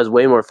 That was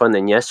way more fun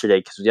than yesterday,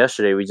 because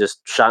yesterday we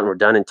just shot and we're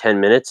done in 10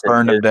 minutes, and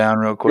Burned them down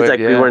real it's quick. like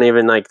we Yeah. weren't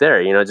even like there,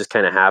 it just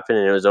kind of happened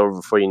and it was over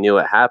before you knew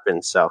what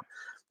happened. So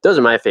those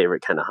are my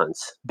favorite kind of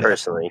hunts,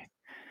 personally.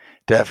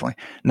 Definitely.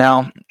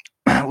 Now,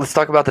 let's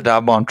talk about the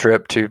dive bomb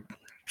trip to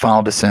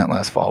Final Descent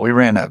last fall. We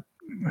ran a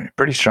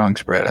pretty strong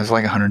spread. It was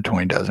like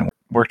 120 dozen.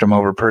 Worked them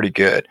over pretty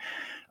good.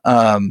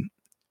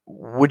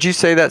 Would you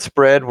say that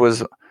spread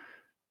was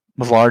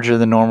larger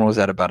than normal? Was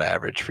that about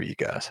average for you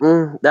guys?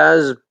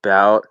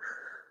 That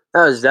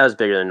was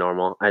bigger than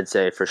normal, I'd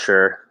say, for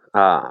sure.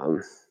 I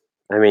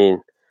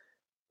mean,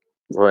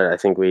 I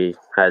think we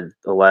had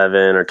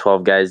 11 or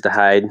 12 guys to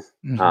hide.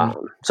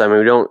 Mm-hmm. So I mean,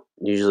 we don't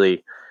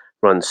usually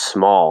run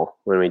small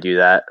when we do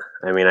that.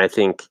 I mean, I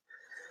think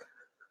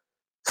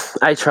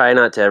I try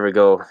not to ever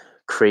go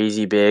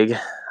crazy big.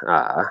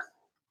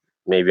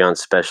 Maybe on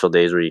special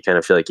days where you kind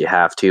of feel like you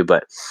have to,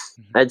 but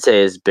I'd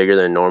say it's bigger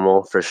than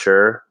normal for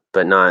sure,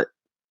 but not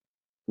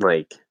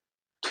like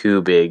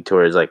too big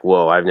towards like,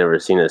 whoa, I've never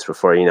seen this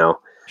before,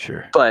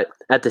 Sure. But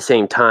at the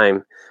same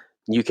time,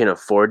 you can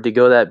afford to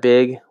go that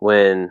big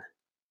when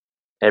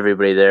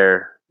everybody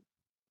there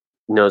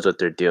knows what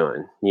they're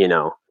doing.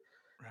 Right.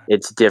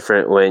 It's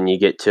different when you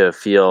get to a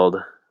field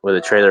with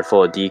a trailer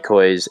full of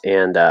decoys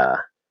and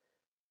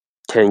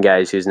 10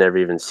 guys who's never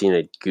even seen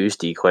a goose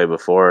decoy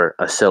before,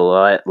 a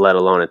silhouette, let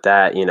alone at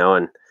that, and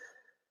I'm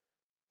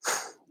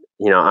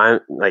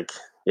like,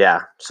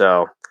 yeah,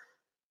 so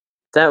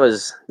that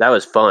was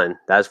fun,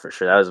 that's for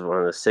sure. That was one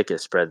of the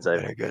sickest spreads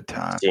I've had a good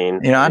time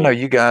seen. I know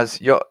you guys,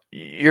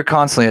 you're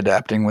constantly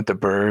adapting with the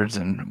birds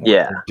and what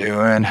they're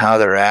doing, how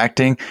they're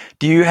acting.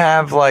 Do you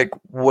have like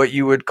what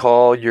you would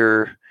call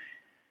your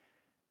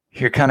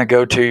kind of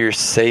go to your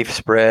safe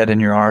spread in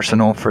your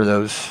arsenal for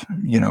those,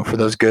 for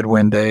those good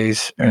wind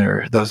days,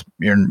 or those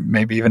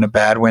maybe even a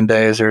bad wind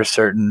day? Is there a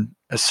certain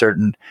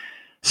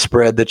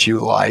spread that you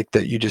like,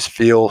 that you just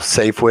feel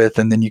safe with,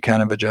 and then you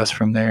kind of adjust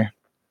from there?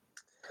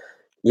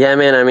 Yeah,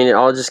 man. I mean, it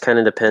all just kind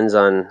of depends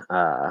on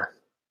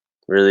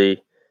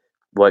really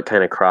what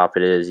kind of crop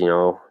it is.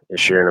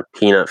 If you're in a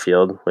peanut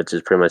field, which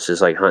is pretty much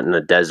just like hunting a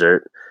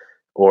desert,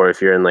 or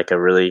if you're in like a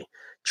really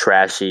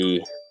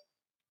trashy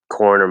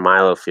corn or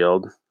milo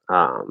field,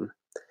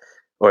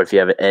 or if you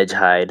have an edge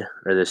hide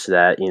or this or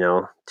that.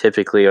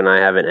 Typically when I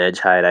have an edge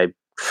hide, I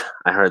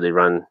hardly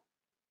run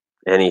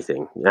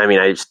anything. I mean,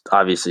 I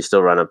obviously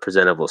still run a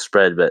presentable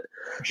spread, but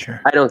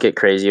Sure. I don't get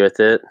crazy with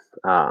it.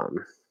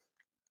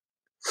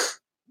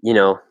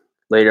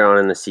 Later on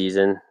in the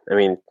season, I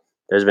mean,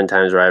 there's been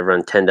times where I've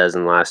run 10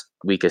 dozen last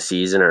week of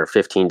season, or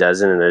 15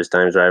 dozen, and there's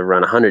times where I've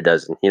run 100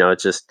 dozen.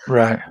 It's just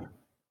right.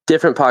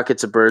 Different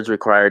pockets of birds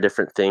require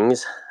different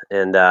things.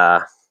 And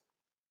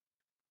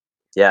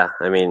yeah,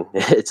 I mean,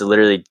 it's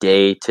literally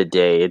day to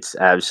day. It's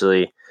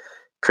absolutely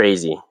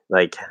crazy.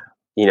 Like,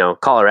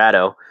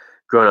 Colorado,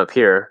 growing up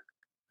here,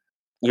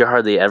 you're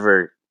hardly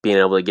ever being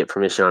able to get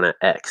permission on an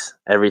X.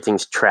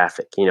 Everything's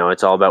traffic.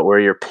 It's all about where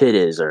your pit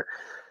is, or,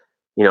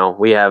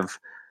 we have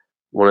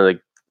one of the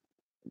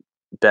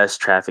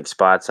best traffic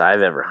spots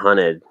I've ever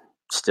hunted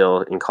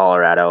still in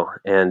Colorado.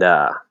 And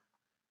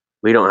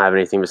we don't have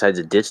anything besides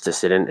a ditch to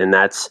sit in. And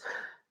that's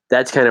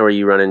kind of where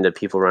you run into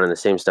people running the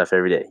same stuff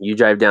every day. You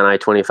drive down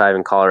I-25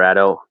 in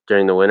Colorado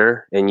during the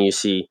winter, and you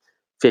see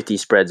 50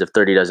 spreads of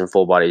 30 dozen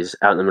full bodies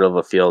out in the middle of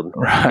a field,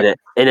 right,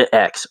 in an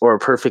X or a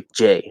perfect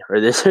J or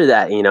this or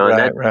that,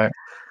 Right.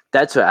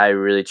 That's what I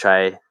really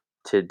try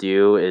to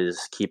do,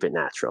 is keep it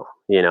natural.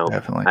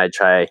 Definitely. I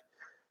try.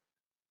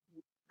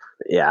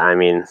 Yeah, I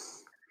mean,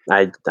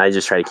 I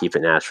just try to keep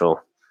it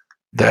natural.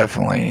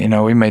 Definitely.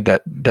 We made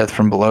that Death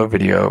from Below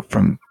video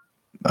from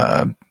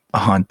a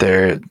hunt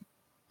there.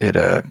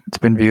 It's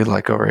been viewed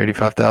like over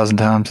 85,000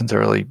 times since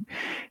early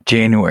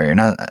January,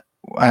 and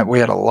we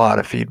had a lot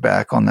of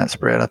feedback on that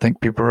spread. I think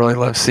people really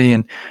love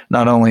seeing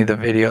not only the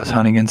videos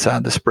hunting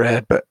inside the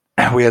spread, but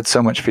we had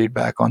so much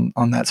feedback on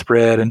that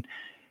spread and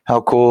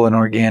how cool and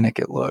organic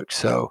it looked.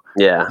 So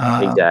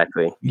yeah,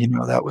 exactly.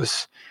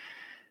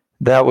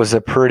 That was a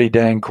pretty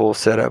dang cool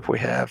setup we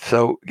have.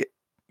 So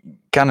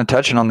kind of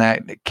touching on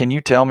that, can you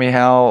tell me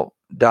how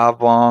dive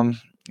bomb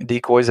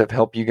decoys have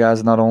helped you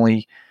guys not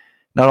only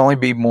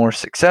be more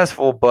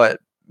successful,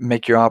 but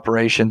make your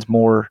operations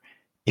more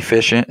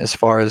efficient as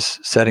far as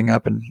setting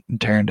up and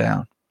tearing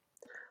down?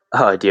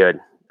 Oh, dude.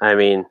 I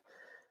mean,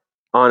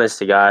 honest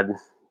to God,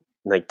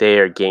 like, they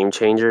are game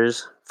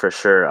changers for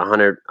sure.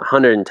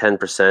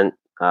 110%.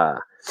 I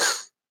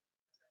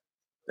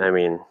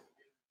mean,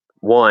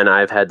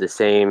 I've had the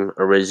same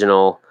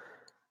original,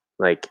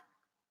 like,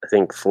 I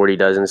think 40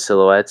 dozen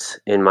silhouettes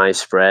in my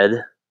spread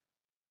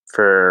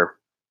for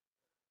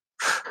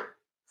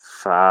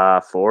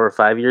 4 or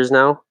 5 years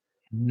now.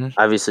 Mm-hmm.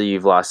 Obviously,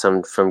 you've lost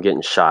some from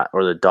getting shot,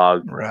 or the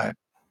dog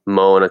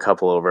mowing a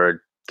couple over, a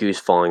goose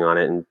falling on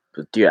it. And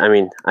I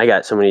mean, I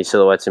got so many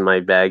silhouettes in my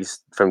bags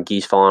from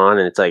geese falling on,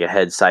 and it's like a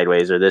head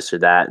sideways or this or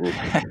that, and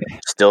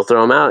still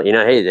throw them out.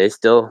 Hey, they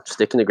still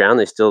stick in the ground.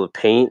 They still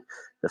paint.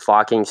 The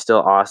flocking's still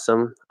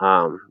awesome.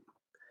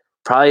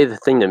 Probably the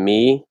thing to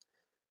me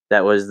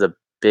that was the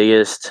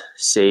biggest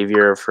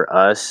savior for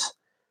us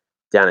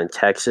down in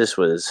Texas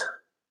was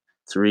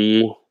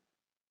three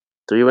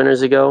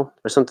winters ago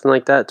or something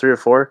like that, 3 or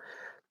 4.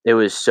 It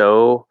was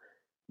so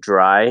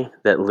dry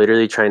that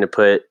literally trying to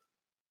put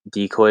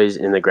decoys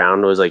in the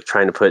ground was like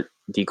trying to put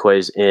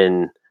decoys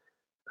in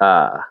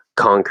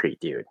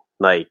concrete, dude.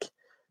 Like,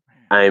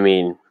 I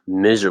mean,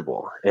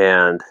 miserable.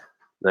 And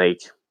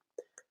like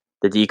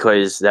the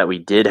decoys that we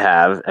did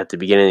have at the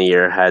beginning of the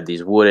year had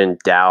these wooden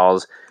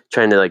dowels,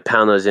 trying to like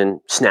pound those in,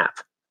 snap.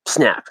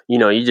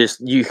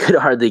 You could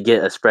hardly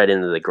get a spread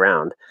into the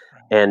ground.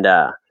 And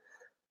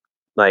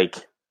like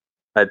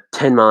a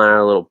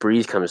 10-mile-an-hour little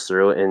breeze comes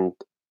through and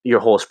your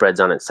whole spread's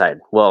on its side.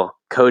 Well,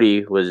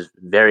 Cody was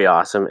very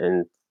awesome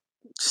and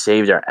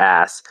saved our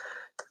ass.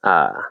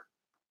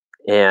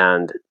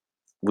 And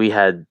we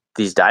had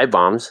these dive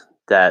bombs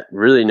that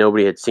really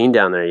nobody had seen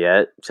down there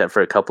yet, except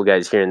for a couple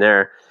guys here and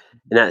there.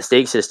 And that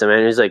stake system,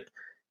 man, it was like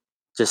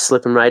just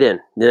slip them right in.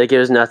 Like it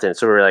was nothing.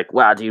 So we were like,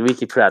 wow, dude, we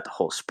could put out the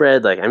whole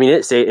spread. Like, I mean,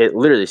 it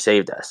literally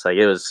saved us. Like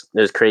it was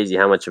crazy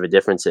how much of a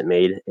difference it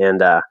made.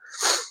 And I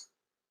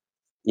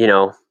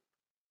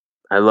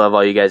love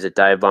all you guys at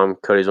Dive Bomb.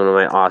 Cody's one of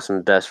my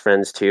awesome best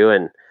friends too,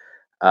 and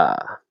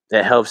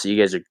it helps that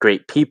you guys are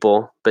great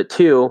people. But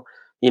two,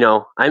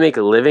 I make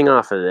a living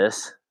off of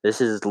this. This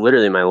is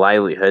literally my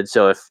livelihood.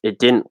 So if it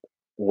didn't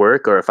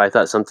work, or if I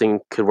thought something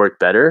could work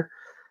better,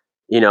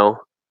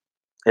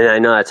 and I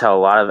know that's how a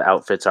lot of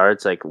outfits are.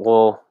 It's like,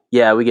 well,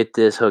 yeah, we get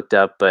this hooked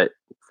up, but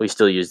we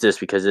still use this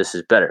because this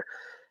is better.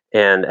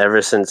 And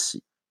ever since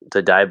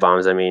the dive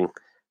bombs, I mean,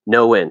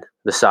 no wind.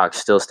 The socks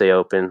still stay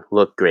open,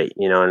 look great,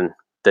 and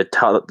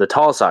the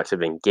tall socks have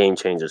been game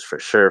changers for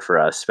sure for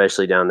us,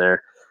 especially down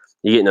there.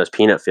 You get in those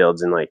peanut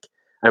fields, and like,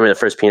 I remember the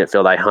first peanut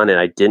field I hunted,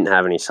 I didn't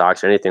have any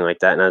socks or anything like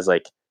that. And I was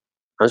like,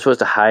 I'm supposed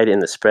to hide in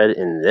the spread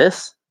in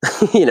this,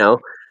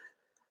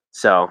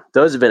 So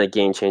those have been a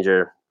game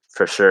changer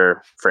for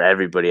sure for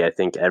everybody, I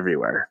think,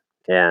 everywhere.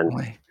 And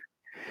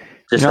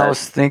I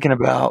was thinking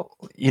about,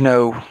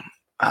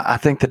 I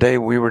think the day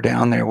we were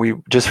down there, we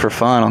just for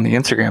fun on the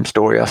Instagram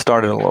story, I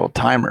started a little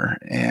timer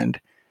and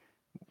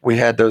we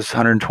had those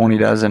 120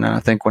 dozen. And I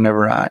think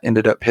whenever I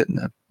ended up hitting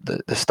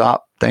the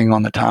stop thing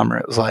on the timer,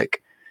 it was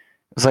like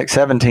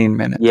 17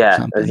 minutes. Yeah, or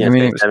something. I was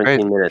going to say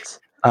 17 minutes.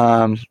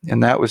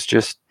 And that was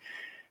just,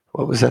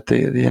 what was at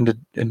the end of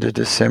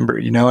December,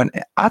 and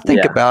I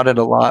think about it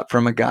a lot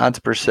from a guide's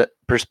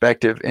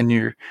perspective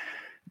and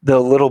the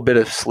little bit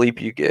of sleep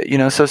you get,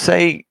 so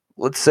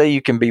let's say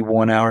you can be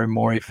 1 hour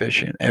more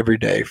efficient every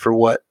day for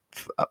what,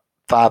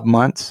 5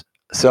 months.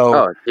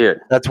 So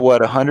that's what,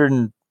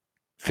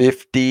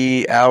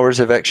 150 hours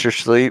of extra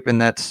sleep,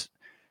 and that's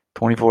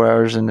 24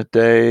 hours in a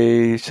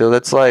day. So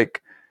that's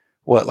like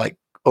what, like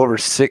over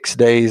 6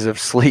 days of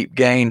sleep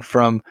gain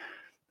from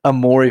a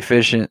more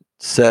efficient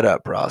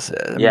setup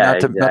process.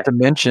 Not to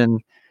mention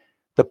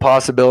the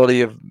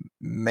possibility of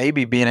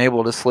maybe being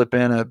able to slip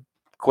in a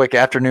quick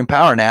afternoon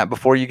power nap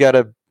before you got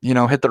to,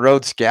 hit the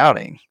road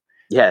scouting.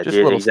 Yeah,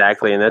 dude,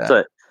 exactly. And that's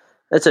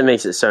what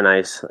makes it so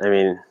nice. I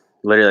mean,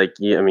 literally, like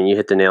you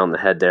hit the nail on the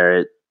head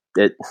there.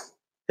 I'm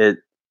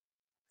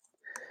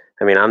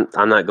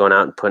not going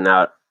out and putting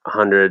out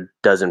 100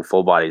 dozen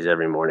full bodies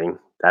every morning.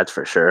 That's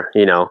for sure.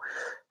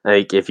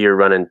 Like if you're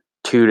running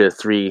 2 to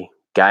 3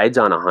 guides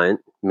on a hunt,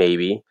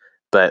 maybe,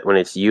 but when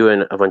it's you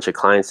and a bunch of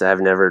clients that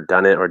have never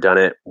done it or done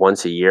it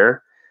once a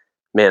year,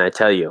 man, I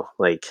tell you,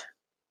 like,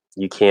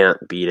 you can't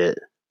beat it.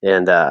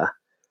 And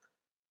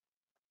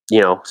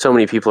so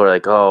many people are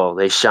like, oh,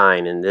 they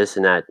shine and this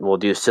and that. We'll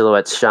do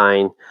silhouettes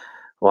shine.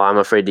 Well, I'm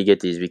afraid to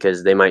get these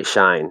because they might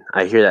shine.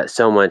 I hear that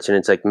so much, and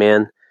it's like,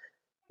 man,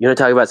 you want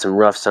to talk about some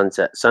rough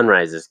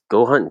sunrises?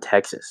 Go hunt in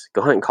Texas.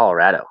 Go hunt in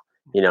Colorado.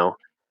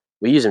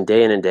 We use them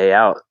day in and day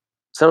out.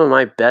 Some of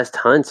my best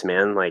hunts,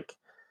 man, like,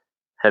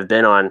 have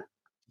been on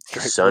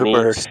sunny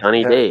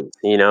days,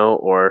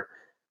 or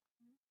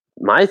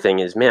my thing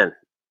is, man,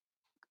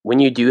 when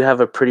you do have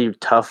a pretty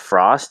tough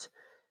frost,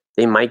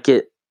 they might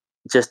get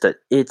just a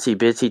itsy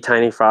bitsy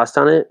tiny frost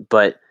on it,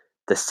 but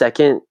the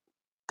second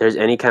there's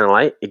any kind of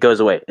light, it goes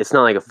away. It's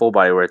not like a full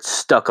body where it's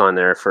stuck on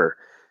there for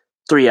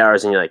 3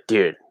 hours and you're like,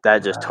 dude,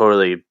 that just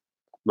totally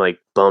like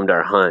bummed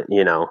our hunt,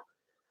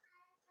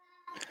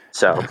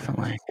 So,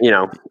 definitely.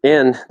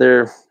 And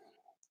they're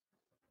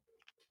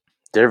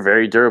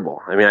very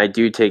durable. I mean, I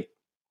do take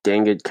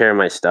dang good care of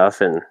my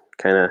stuff and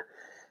kind of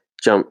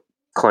jump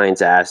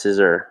clients' asses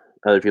or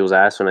other people's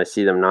ass when I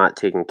see them not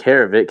taking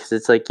care of it, because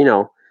it's like, treat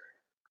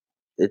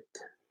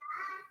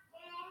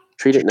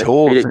it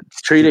good and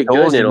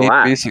it'll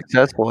last. To be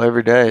successful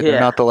every day. Yeah.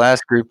 They're not the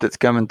last group that's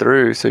coming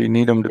through, so you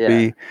need them to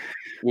be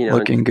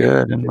looking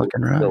good and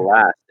looking right.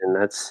 Last,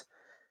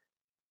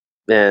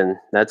 and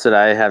that's what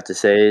I have to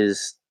say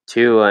is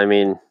too. I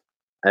mean,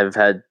 I've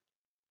had a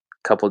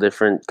couple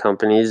different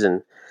companies,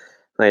 and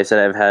like I said,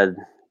 I've had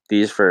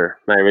these for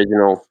my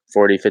original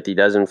 40, 50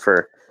 dozen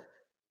for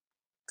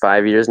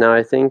 5 years now,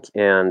 I think,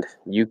 and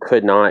you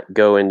could not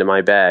go into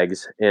my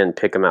bags and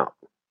pick them out.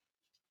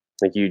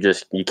 Like you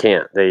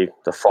can't. The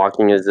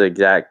flocking is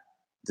the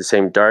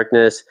same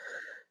darkness.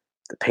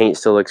 The paint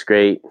still looks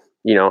great.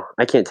 You know,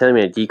 I can't tell you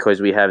how many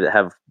decoys we have that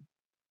have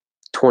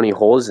 20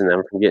 holes in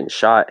them from getting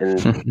shot,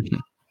 and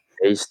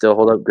they still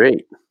hold up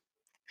great.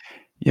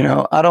 You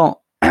know, I don't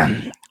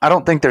I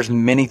don't think there's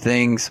many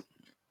things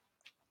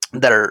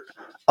that are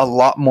a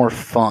lot more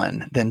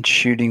fun than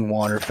shooting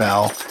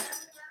waterfowl,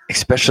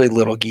 especially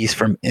little geese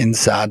from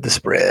inside the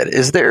spread.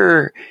 Is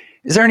there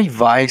any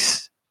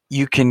advice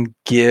you can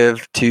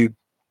give to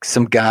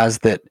some guys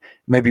that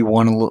maybe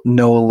want to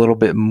know a little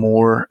bit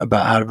more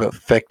about how to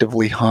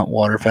effectively hunt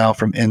waterfowl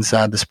from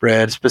inside the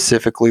spread,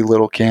 specifically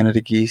little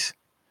Canada geese?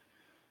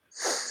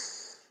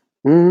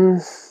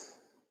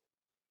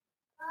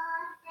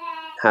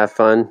 Have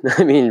fun.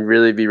 I mean,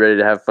 really be ready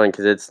to have fun,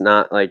 because it's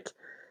not like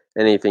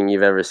anything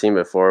you've ever seen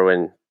before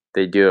when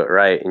they do it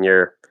right and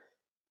you're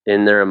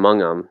in there among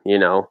them, you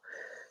know.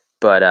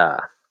 But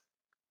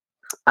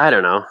I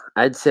don't know.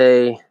 I'd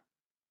say,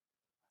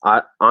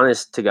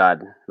 honest to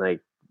God, like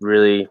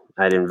really,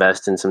 I'd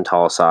invest in some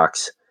tall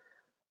socks.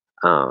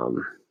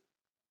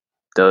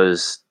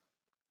 Those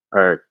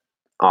are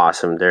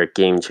awesome. They're a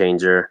game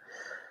changer.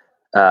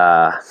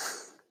 And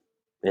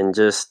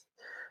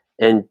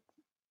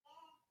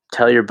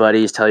tell your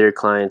buddies, tell your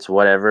clients,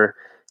 whatever.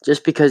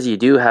 Just because you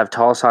do have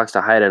tall socks to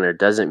hide under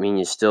doesn't mean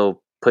you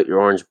still put your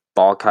orange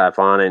ball cap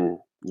on and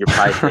your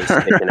pie face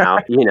sticking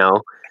out, you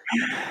know.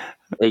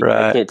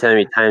 I can't tell you how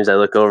many times I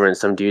look over and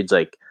some dude's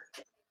like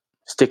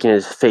sticking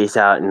his face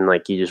out, and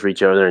like you just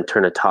reach over there and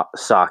turn a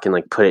sock and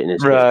like put it in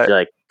his face. You're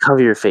like,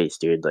 cover your face,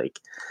 dude. Like,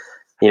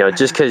 you know,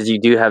 just because you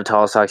do have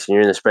tall socks and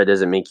you're in the spread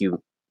doesn't make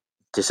you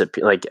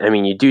disappear. Like, I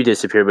mean, you do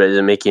disappear, but it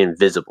doesn't make you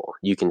invisible.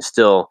 You can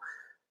still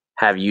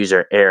have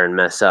user error and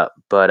mess up.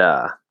 But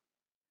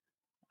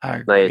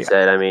like I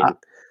said, I mean,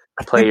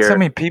 I think so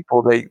many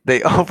people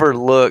they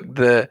overlook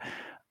the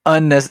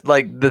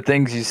like the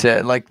things you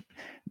said, like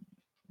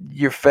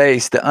your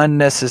face, the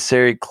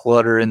unnecessary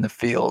clutter in the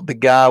field, the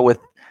guy with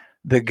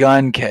the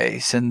gun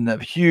case and the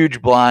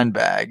huge blind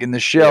bag and the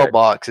shell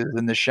boxes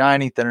and the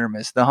shiny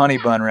thermos, the honey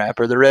bun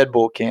wrapper, the Red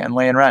Bull can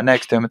laying right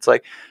next to him. It's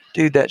like,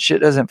 dude, that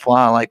shit doesn't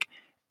fly. Like,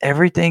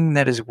 everything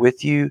that is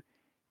with you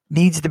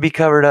needs to be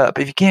covered up.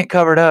 If you can't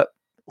cover it up,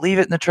 leave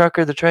it in the truck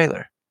or the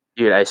trailer.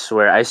 Dude, I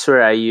swear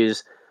I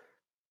use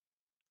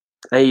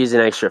an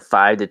extra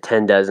 5 to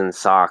 10 dozen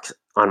socks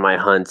on my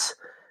hunts,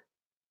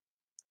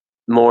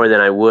 more than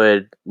I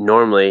would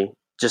normally,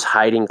 just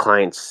hiding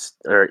clients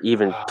or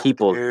even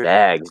people's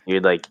bags,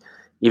 dude. Like,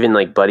 even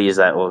like buddies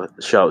that will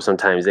show up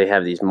sometimes, they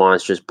have these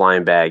monstrous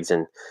blind bags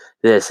and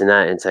this and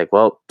that, and it's like,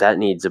 well, that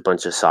needs a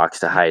bunch of socks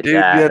to hide. Dude,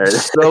 that. You have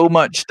so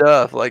much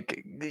stuff.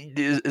 Like,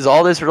 is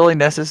all this really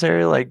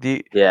necessary? Like,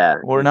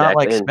 we're not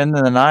like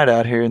spending the night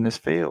out here in this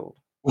field.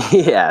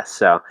 Yeah,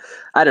 so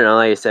I don't know.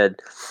 Like I said,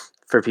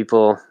 for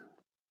people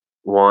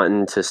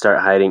wanting to start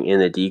hiding in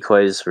the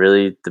decoys,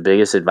 really the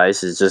biggest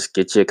advice is just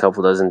get you a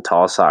couple dozen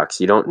tall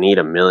socks. You don't need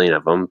a million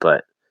of them,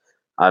 but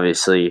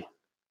obviously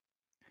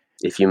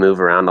if you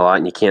move around a lot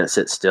and you can't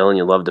sit still and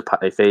you love to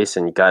pie face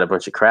and you got a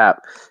bunch of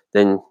crap,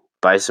 then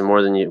buy some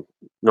more than you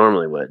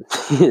normally would.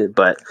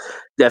 But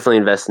definitely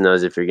invest in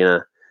those if you're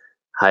gonna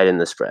hide in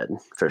the spread,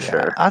 for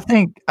sure. I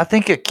think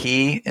a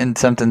key and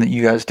something that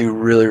you guys do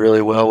really,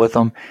 really well with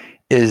them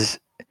is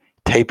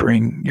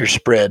tapering your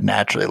spread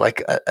naturally,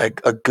 like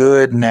a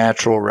good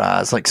natural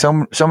rise. Like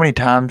so many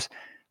times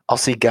I'll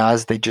see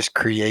guys, they just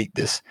create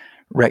this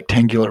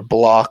rectangular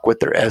block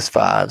with their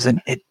S5s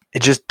and it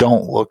just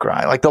don't look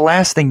right. Like, the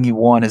last thing you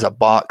want is a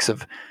box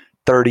of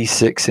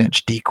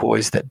 36-inch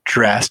decoys that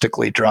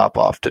drastically drop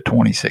off to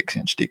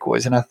 26-inch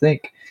decoys. And I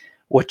think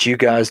what you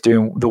guys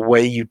do, the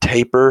way you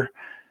taper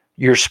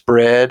your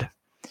spread,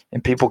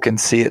 and people can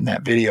see it in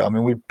that video. I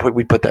mean, we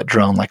put that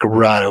drone like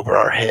right over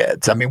our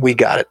heads. I mean, we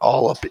got it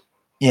all up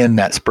in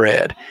that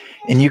spread,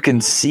 and you can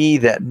see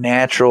that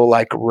natural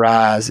like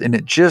rise, and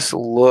it just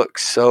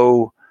looks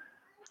so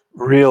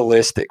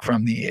realistic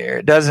from the air.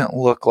 It doesn't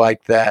look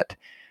like that.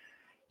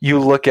 You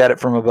look at it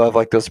from above,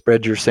 like those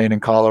spreads you're seeing in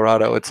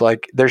Colorado. It's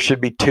like there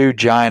should be 2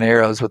 giant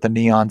arrows with a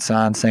neon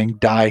sign saying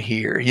 "Die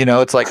here." You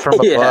know, it's like from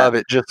above,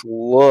 it just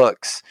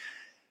looks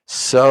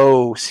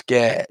so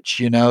sketch.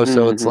 You know,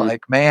 so it's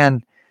like,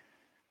 man,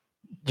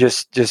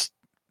 just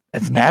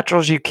as natural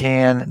as you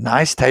can,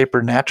 nice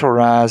taper, natural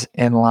rise,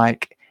 and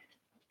like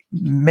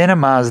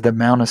minimize the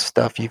amount of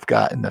stuff you've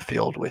got in the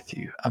field with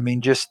you. I mean,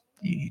 just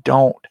you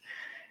don't.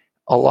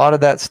 A lot of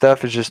that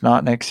stuff is just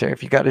not necessary.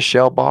 If you got a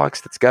shell box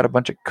that's got a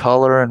bunch of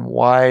color and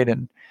white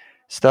and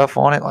stuff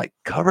on it, like,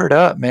 cover it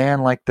up,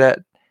 man. Like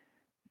that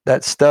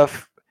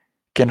stuff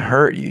can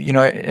hurt you, you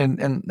know,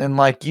 and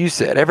like you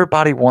said,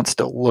 everybody wants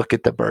to look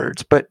at the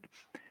birds, but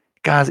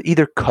guys,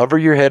 either cover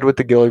your head with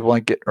the ghillie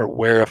blanket or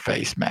wear a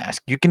face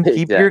mask. You can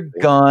keep your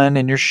gun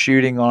and your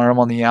shooting arm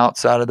on the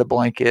outside of the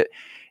blanket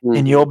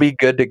and you'll be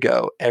good to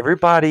go.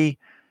 Everybody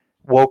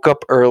woke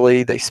up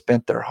early. They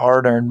spent their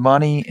hard-earned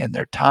money and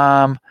their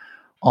time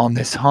on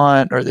this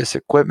hunt or this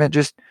equipment.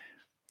 Just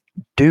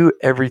do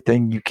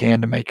everything you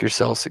can to make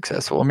yourself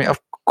successful. I mean, of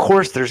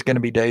course, there's going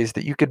to be days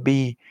that you could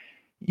be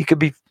you could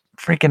be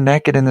freaking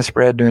naked in the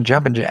spread doing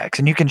jumping jacks,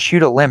 and you can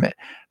shoot a limit.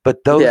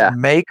 But those Yeah.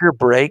 make or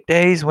break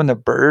days when the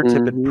birds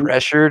have been Mhm.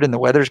 pressured and the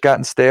weather's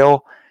gotten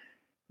stale,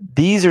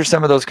 these are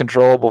some of those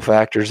controllable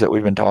factors that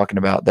we've been talking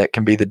about that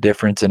can be the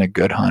difference in a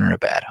good hunt or a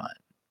bad hunt.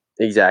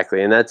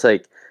 Exactly. And that's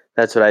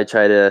what I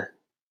try to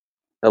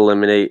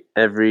eliminate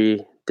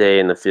every day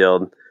in the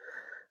field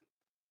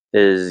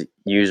is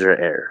user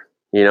error.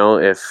 You know,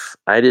 if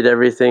I did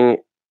everything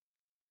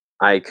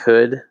I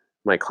could,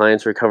 my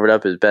clients were covered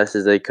up as best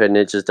as they could, and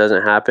it just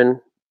doesn't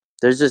happen,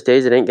 there's just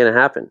days it ain't going to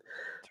happen.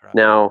 That's right.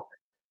 Now,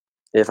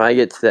 if I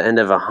get to the end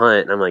of a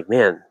hunt and I'm like,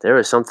 man, there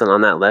was something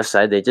on that left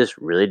side they just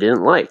really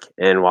didn't like.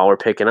 And while we're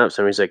picking up,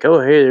 somebody's like, oh,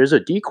 hey, there's a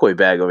decoy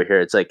bag over here.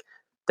 It's like,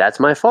 that's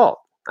my fault.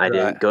 I Right.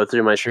 didn't go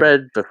through my Sure.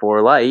 spread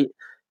before light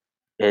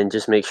and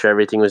just make sure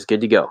everything was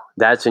good to go.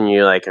 That's when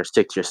you're like, or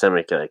stick to your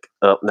stomach. You're like,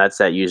 oh, that's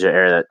that user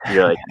error that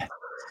you're like,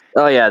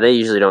 oh, yeah, they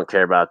usually don't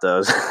care about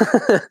those.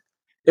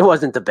 It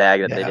wasn't the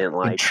bag that they didn't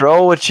like.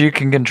 Control what you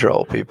can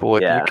control, people.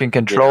 If you can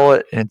control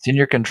it and it's in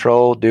your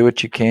control, do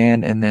what you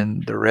can. And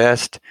then the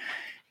rest,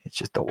 it's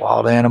just a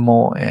wild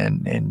animal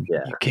and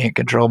you can't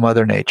control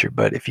Mother Nature.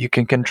 But if you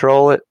can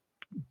control it,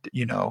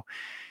 you know,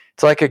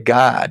 it's like a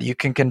god. You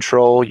can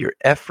control your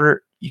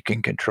effort. You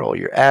can control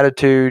your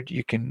attitude.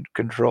 You can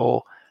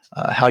control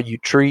how you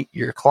treat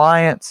your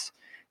clients.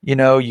 You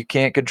know, you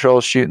can't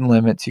control shooting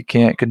limits. You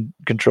can't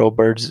control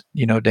birds,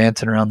 you know,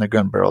 dancing around their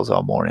gun barrels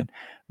all morning.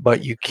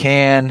 But you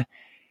can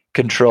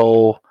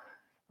control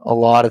a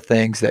lot of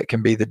things that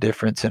can be the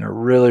difference in a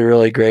really,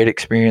 really great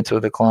experience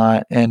with a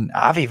client. And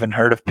I've even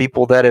heard of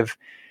people that have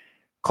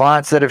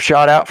clients that have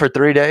shot out for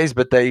 3 days,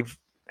 but they've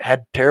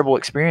had terrible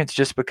experience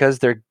just because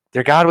their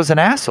guide was an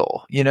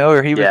asshole, you know,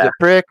 or he was a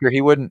prick, or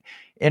he wouldn't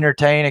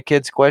entertain a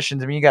kid's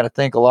questions. I mean, you got to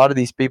think a lot of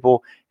these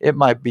people, it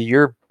might be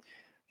your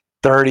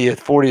 30th,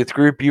 40th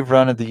group you've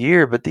run of the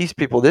year, but these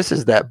people, this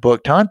is that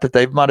booked hunt that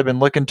they might have been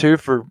looking to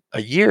for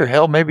a year,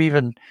 hell, maybe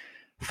even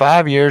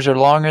 5 years or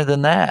longer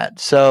than that.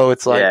 So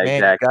it's like,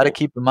 man, you got to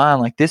keep in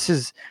mind, like, this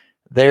is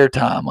their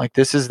time. Like,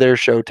 this is their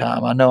show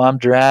time. I know I'm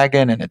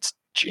dragging and it's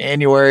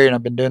January and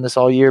I've been doing this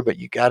all year, but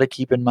you got to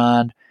keep in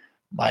mind,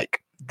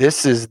 like,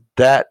 this is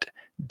that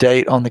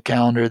date on the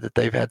calendar that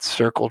they've had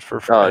circled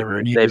for forever.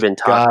 And they've been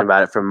talking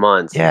about it for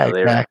months. Yeah,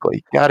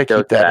 exactly. Got to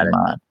keep that in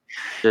mind.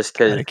 Just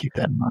because. Got to keep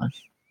that in mind.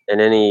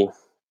 And any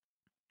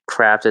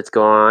crap that's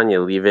going on,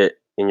 you leave it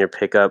in your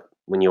pickup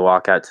when you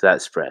walk out to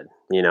that spread.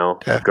 You know,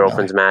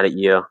 girlfriend's mad at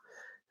you,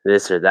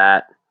 this or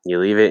that. You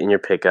leave it in your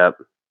pickup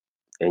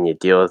and you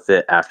deal with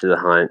it after the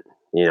hunt.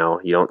 You know,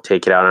 you don't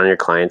take it out on your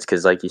clients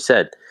because, like you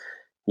said,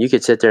 you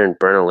could sit there and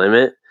burn a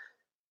limit.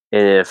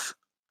 And if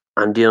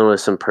I'm dealing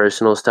with some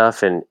personal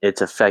stuff and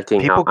it's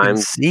affecting people how I'm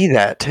see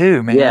that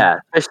too, man. Yeah,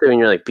 especially when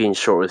you're like being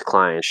short with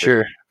clients.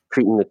 Sure.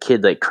 Treating the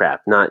kid like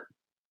crap, not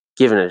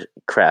giving a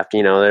crap.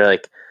 You know, they're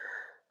like,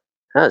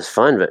 that was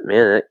fun, but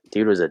man, that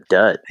dude was a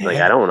dud. Like,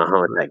 I don't want to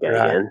hunt with that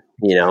guy again.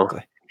 You know,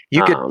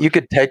 you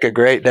could take a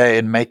great day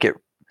and make it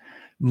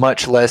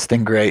much less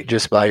than great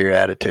just by your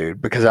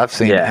attitude, because I've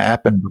seen it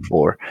happen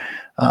before.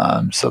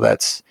 So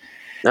that's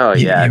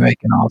you make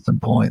an awesome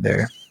point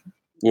there.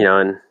 You know,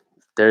 and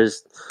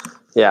there's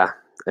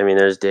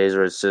there's days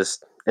where it's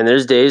just, and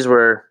there's days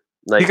where,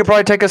 like, you could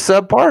probably take a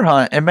subpar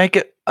hunt and make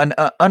it an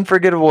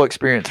unforgettable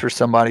experience for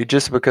somebody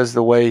just because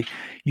the way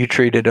you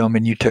treated them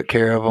and you took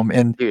care of them,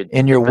 and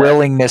in your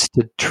willingness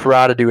to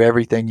try to do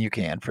everything you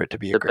can for it to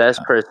be a great the best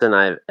hunt. person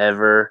I've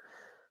ever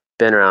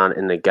been around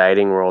in the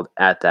guiding world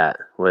at that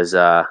was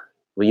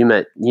you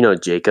met, you know,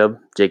 Jacob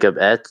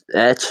Etch,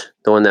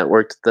 the one that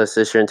worked with us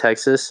this year in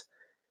Texas.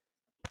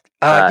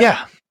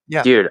 Yeah.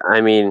 Dude,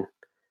 I mean,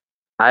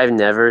 I've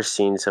never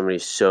seen somebody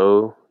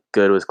so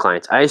good with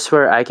clients. I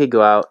swear I could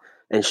go out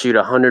and shoot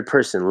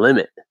 100-person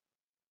limit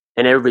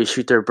and everybody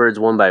shoot their birds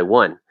one by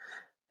one,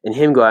 and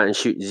him go out and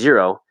shoot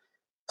 0.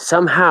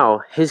 Somehow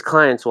his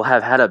clients will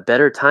have had a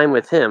better time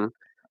with him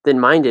than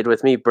mine did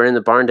with me burning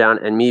the barn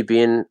down and me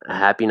being a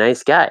happy,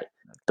 nice guy.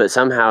 But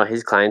somehow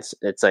his clients,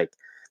 it's like,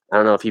 I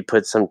don't know if he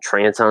put some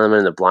trance on them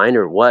in the blind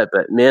or what,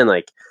 but man,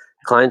 like,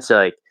 clients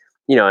are like,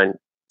 you know, and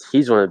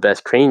he's one of the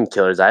best crane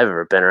killers I've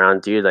ever been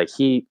around, dude. Like,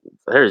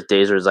 there's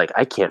days where it's like,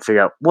 I can't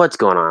figure out what's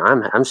going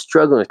on. I'm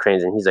struggling with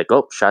cranes, and he's like,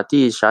 oh, shot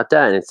these, shot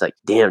that, and it's like,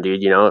 damn,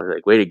 dude, you know,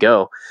 like, way to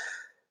go.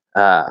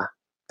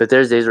 But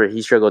there's days where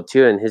he struggled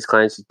too, and his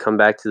clients would come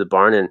back to the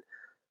barn and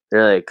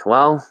they're like,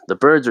 well, the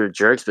birds are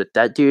jerks, but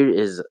that dude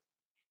is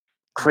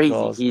crazy.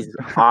 Awesome. He's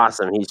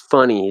awesome. He's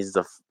funny. He's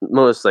the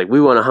most, like,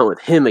 we want to hunt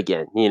with him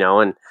again, you know.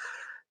 And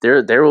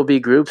there will be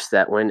groups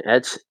that when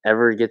Etch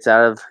ever gets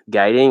out of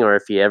guiding, or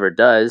if he ever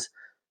does,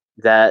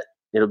 that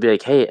it'll be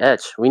like, hey,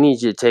 Etch, we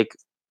need you to take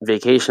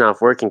vacation off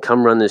work and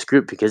come run this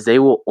group because they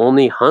will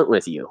only hunt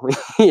with you,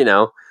 you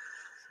know.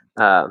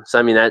 So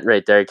I mean, that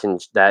right there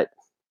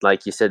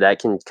like you said, that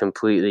can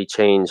completely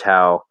change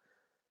how.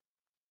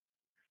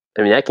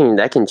 I mean,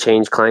 that can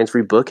change clients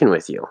rebooking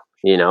with you,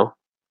 you know.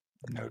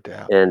 No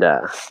doubt. And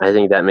I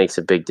think that makes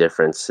a big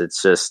difference.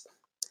 It's just,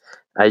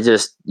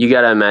 you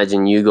got to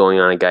imagine you going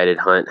on a guided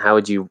hunt. How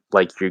would you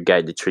like your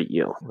guide to treat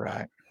you?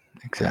 Right.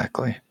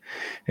 Exactly.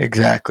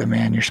 Exactly,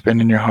 man. You're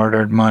spending your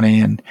hard-earned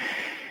money, and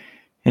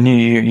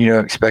you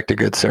expect a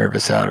good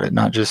service out of it,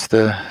 not just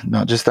the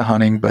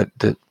hunting, but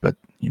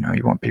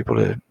you want people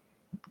to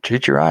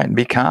treat you right and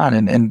be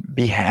kind and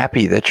be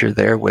happy that you're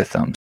there with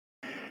them.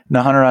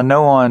 Now, Hunter, I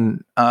know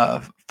on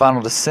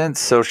Final Descent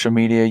social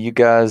media, you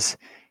guys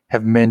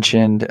have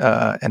mentioned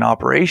an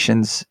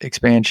operations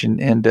expansion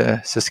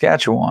into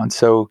Saskatchewan.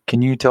 So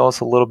can you tell us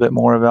a little bit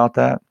more about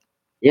that?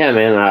 Yeah,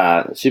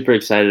 man. Super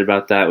excited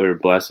about that. We were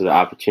blessed with the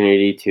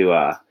opportunity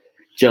to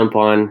jump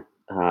on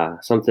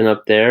something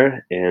up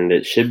there, and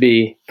it should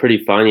be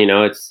pretty fun.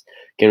 It's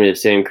going to be the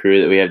same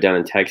crew that we have down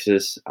in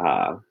Texas.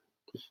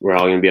 We're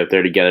all going to be up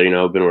there together.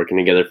 Been working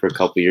together for a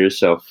couple of years,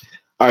 so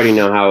I already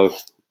know how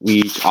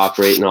we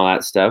operate and all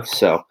that stuff.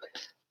 So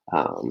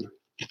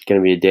it's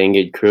going to be a dang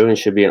good crew, and it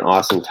should be an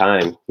awesome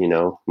time.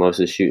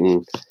 Mostly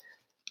shooting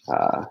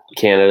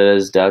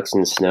Canada's ducks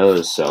and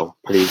snows, so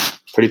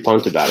pretty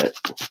pumped about it.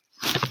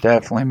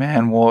 Definitely,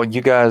 man. Well,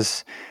 you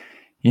guys,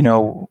 we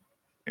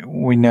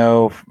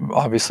know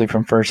obviously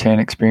from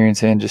firsthand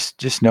experience and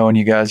just knowing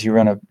you guys, you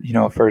run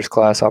a first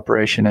class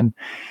operation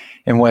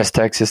in West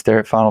Texas there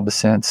at Final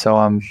Descent. So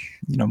I'm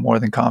more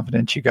than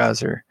confident you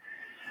guys are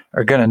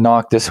going to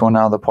knock this one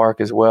out of the park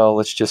as well.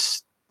 Let's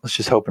just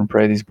hope and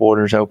pray these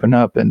borders open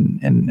up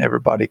and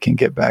everybody can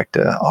get back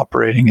to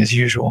operating as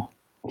usual.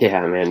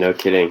 Yeah, man, no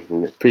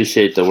kidding.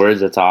 Appreciate the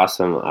words. That's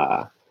awesome.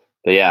 But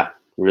yeah,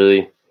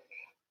 really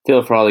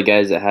feel for all the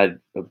guys that had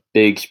a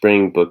big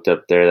spring booked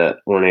up there that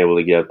weren't able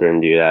to get up there and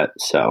do that.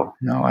 So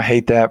no, I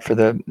hate that for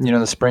the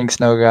spring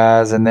snow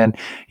guys, and then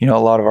a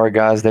lot of our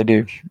guys, they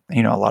do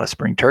a lot of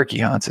spring turkey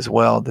hunts as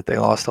well, that they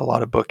lost a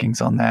lot of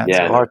bookings on that.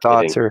 Yeah, so our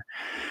thoughts are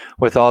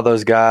with all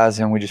those guys,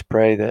 and we just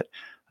pray that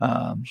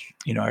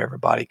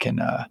everybody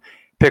can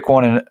pick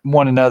one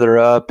another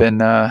up, and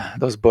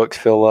those books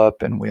fill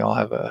up, and we all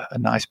have a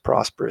nice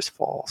prosperous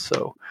fall.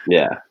 So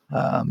yeah.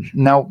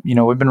 Now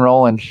we've been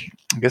rolling,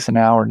 I guess, an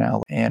hour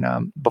now,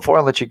 and before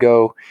I let you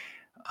go,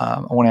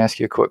 I want to ask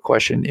you a quick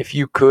question. If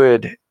you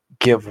could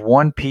give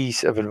one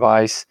piece of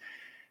advice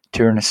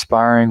to an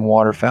aspiring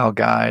waterfowl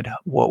guide,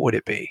 what would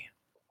it be?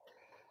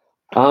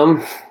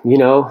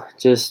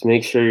 Just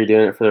make sure you're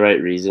doing it for the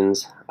right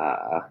reasons.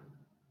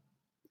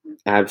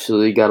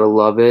 Absolutely got to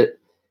love it.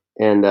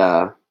 And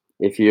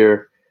if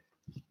you're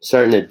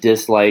starting to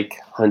dislike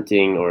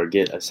hunting or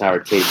get a sour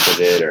taste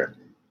of it, or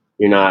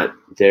you're not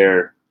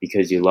there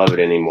because you love it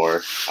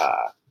anymore,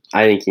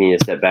 I think you need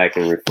to step back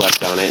and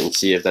reflect on it and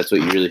see if that's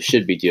what you really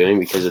should be doing,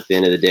 because at the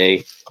end of the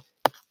day,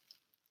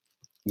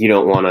 you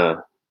don't want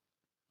to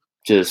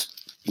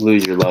just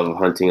lose your love of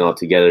hunting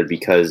altogether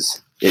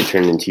because it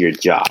turned into your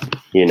job.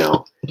 I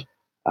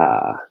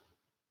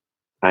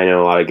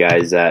know a lot of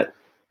guys that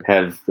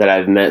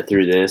I've met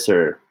through this,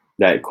 or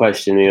that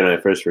questioned me when I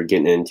first were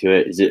getting into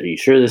it. Are you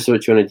sure this is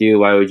what you want to do?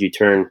 Why would you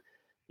turn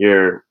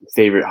your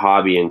favorite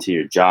hobby into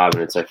your job?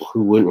 And it's like, well,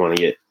 who wouldn't want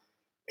to get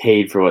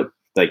paid for what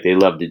they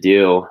love to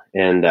do?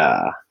 And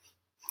I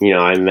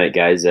met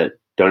guys that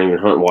don't even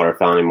hunt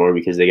waterfowl anymore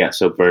because they got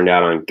so burned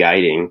out on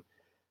guiding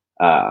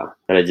that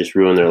it just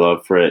ruined their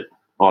love for it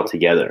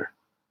altogether.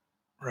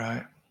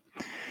 Right.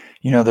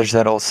 There's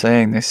that old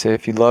saying, they say,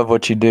 if you love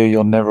what you do,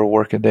 you'll never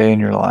work a day in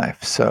your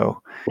life.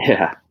 So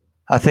yeah,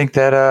 I think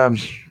that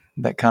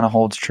that kind of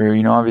holds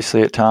true.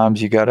 Obviously at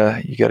times you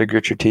gotta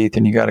grit your teeth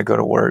and you gotta go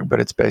to work, but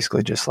it's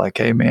basically just like,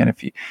 hey man,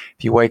 if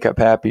you wake up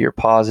happy, you're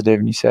positive,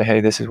 and you say,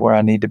 hey, this is where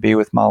I need to be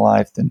with my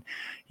life, then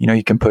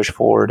you can push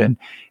forward and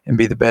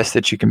be the best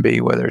that you can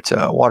be, whether it's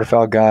a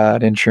waterfowl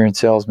guide, insurance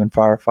salesman,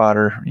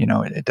 firefighter,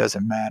 it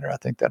doesn't matter. I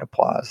think that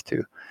applies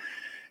to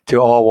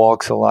all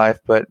walks of life.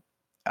 But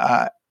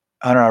Hunter,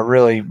 I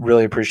really,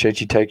 really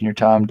appreciate you taking your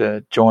time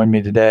to join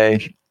me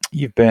today.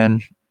 You've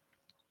been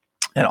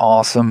an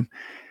awesome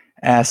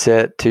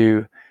asset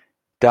to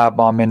Dive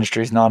Bomb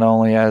Ministries, not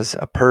only as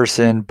a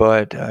person,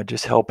 but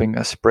just helping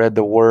us spread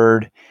the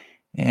word.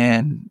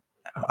 And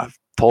I've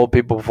told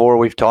people before,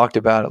 we've talked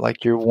about it,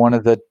 like you're one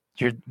of the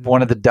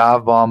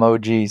Dive Bomb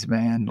OGs,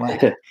 man.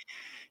 Like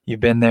you've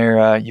been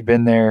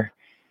there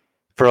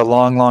for a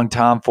long, long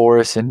time for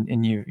us,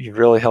 and you've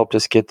really helped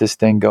us get this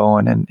thing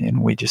going,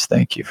 and we just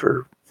thank you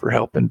for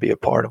helping be a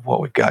part of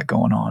what we've got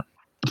going on.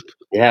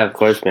 Yeah, of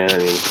course, man. I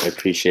mean, I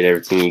appreciate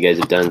everything you guys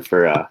have done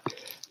for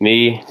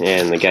me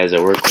and the guys I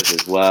work with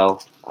as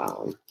well.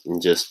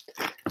 And just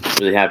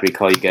really happy to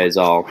call you guys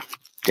all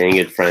dang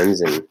good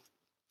friends, and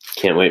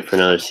can't wait for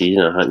another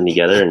season of hunting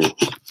together and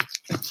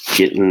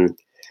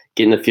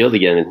getting the field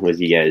again with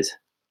you guys.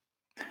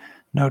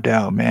 No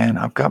doubt, man.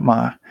 I've got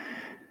my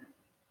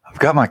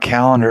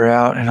calendar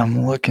out and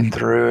I'm looking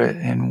through it,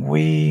 and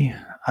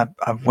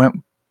I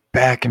went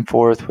back and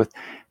forth with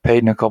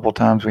Peyton a couple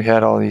times. We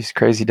had all these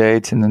crazy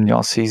dates, and then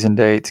y'all season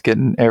dates,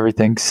 getting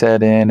everything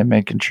set in and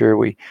making sure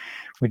we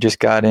just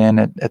got in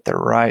at the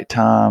right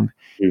time.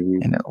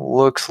 Mm-hmm. And it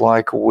looks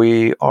like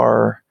we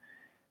are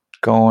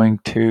going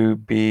to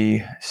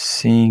be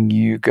seeing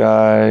you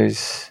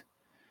guys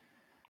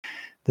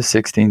the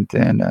 16th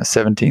and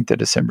 17th of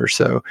December.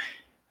 So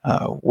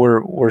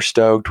we're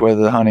stoked.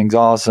 Whether the hunting's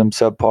awesome,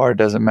 subpar, it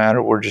doesn't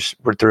matter. We're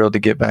thrilled to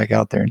get back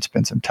out there and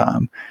spend some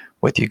time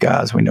with you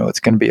guys. We know it's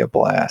going to be a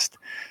blast.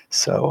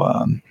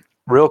 So,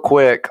 real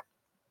quick,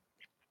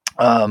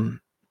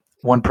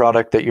 one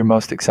product that you're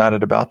most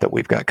excited about that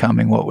we've got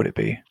coming, what would it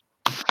be?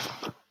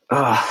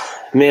 Oh,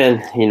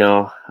 man,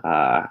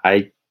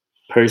 I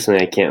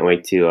can't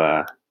wait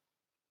to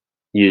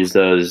use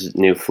those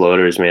new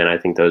floaters, man. I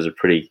think those are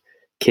pretty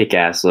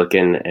kick-ass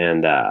looking,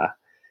 and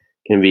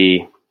can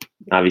be,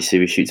 obviously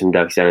we shoot some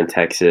ducks down in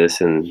Texas,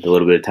 and a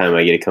little bit of time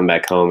I get to come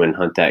back home and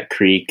hunt that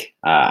creek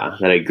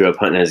that I grew up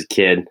hunting as a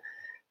kid,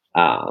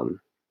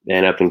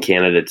 and up in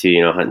Canada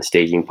too, hunting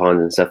staging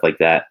ponds and stuff like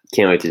that.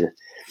 Can't wait to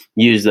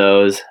use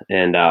those.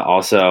 And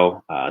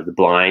also the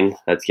blind,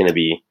 that's going to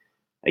be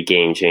a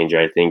game changer.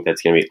 I think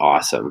that's going to be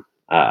awesome.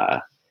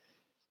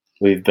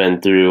 We've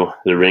been through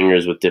the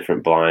ringers with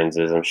different blinds,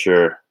 as I'm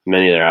sure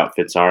many of their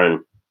outfits are,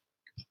 and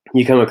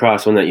you come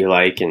across one that you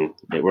like and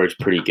it works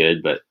pretty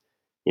good, but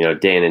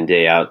day in and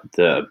day out,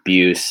 the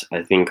abuse,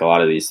 I think a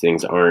lot of these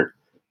things aren't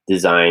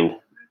designed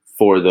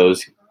for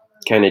those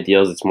kind of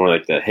deals. It's more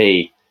like the,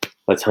 hey,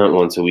 let's hunt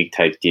once a week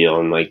type deal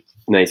and like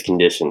nice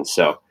conditions.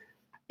 So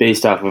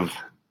based off of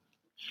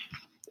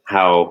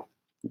how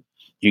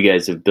you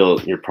guys have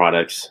built your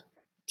products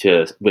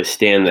to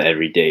withstand the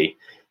everyday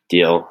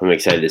deal, I'm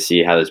excited to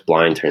see how this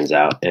blind turns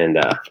out. And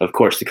of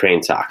course the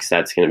crane socks,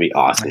 that's going to be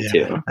awesome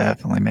too.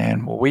 Definitely,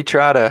 man. Well, we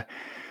try to,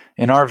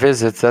 in our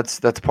visits,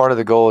 that's part of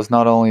the goal, is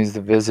not only is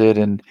the visit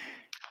and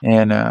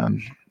hang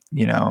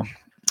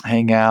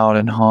out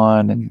and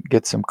hunt and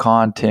get some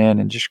content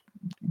and just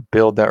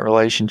build that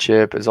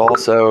relationship, is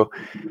also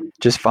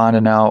just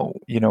finding out,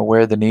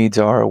 where the needs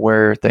are,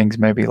 where things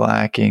may be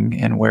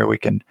lacking, and where we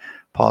can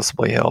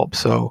possibly help.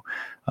 So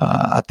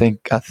I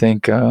think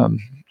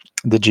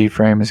the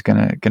G-Frame is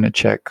gonna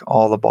check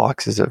all the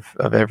boxes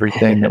of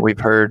everything that we've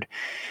heard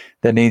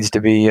that needs to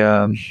be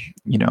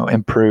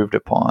improved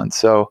upon.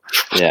 So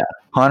yeah,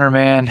 Hunter,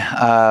 man,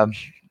 I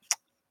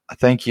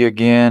thank you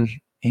again,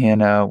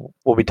 and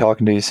we'll be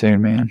talking to you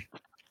soon, man.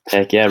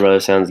 Heck yeah,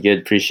 brother. Sounds good.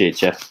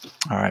 Appreciate you.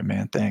 All right,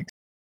 man. Thanks.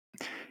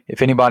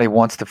 If anybody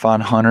wants to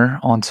find Hunter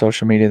on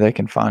social media, they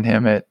can find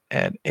him at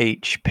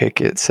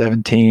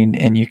HPickett17,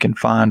 and you can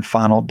find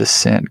Final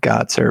Descent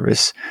Guide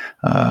Service,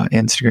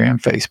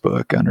 Instagram,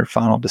 Facebook under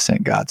Final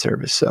Descent Guide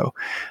Service. So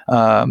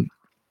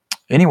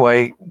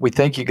anyway, we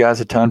thank you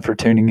guys a ton for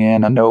tuning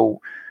in. I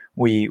know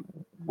we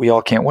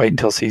all can't wait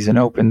until season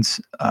opens,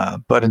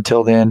 but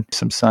until then,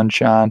 some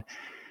sunshine.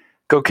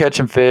 Go catch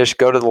some fish,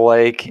 go to the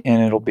lake,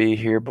 and it'll be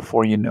here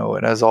before you know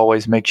it. As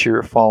always, make sure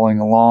you're following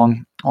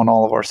along on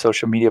all of our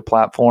social media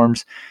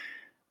platforms.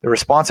 The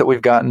response that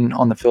we've gotten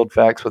on the Field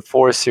Facts with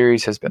Forrest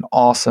series has been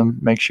awesome.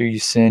 Make sure you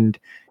send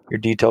your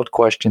detailed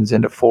questions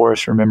into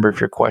Forrest. Remember, if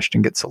your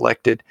question gets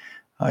selected,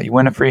 you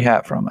win a free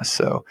hat from us.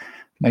 So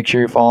make sure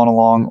you're following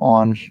along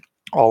on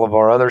all of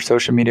our other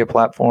social media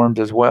platforms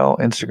as well: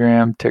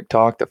 Instagram,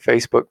 TikTok, the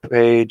Facebook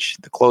page,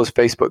 the closed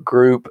Facebook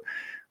group,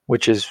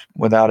 which is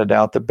without a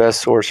doubt the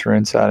best source for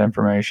inside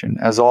information.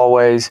 As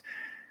always,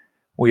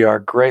 we are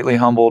greatly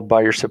humbled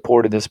by your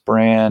support of this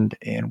brand,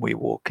 and we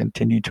will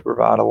continue to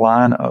provide a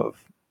line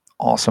of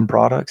awesome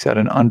products at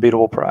an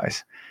unbeatable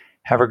price.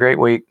 Have a great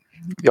week.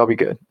 Y'all be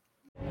good.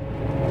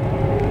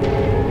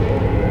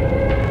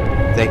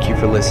 Thank you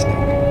for listening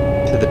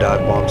to the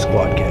Dive Bomb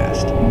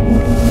Squadcast.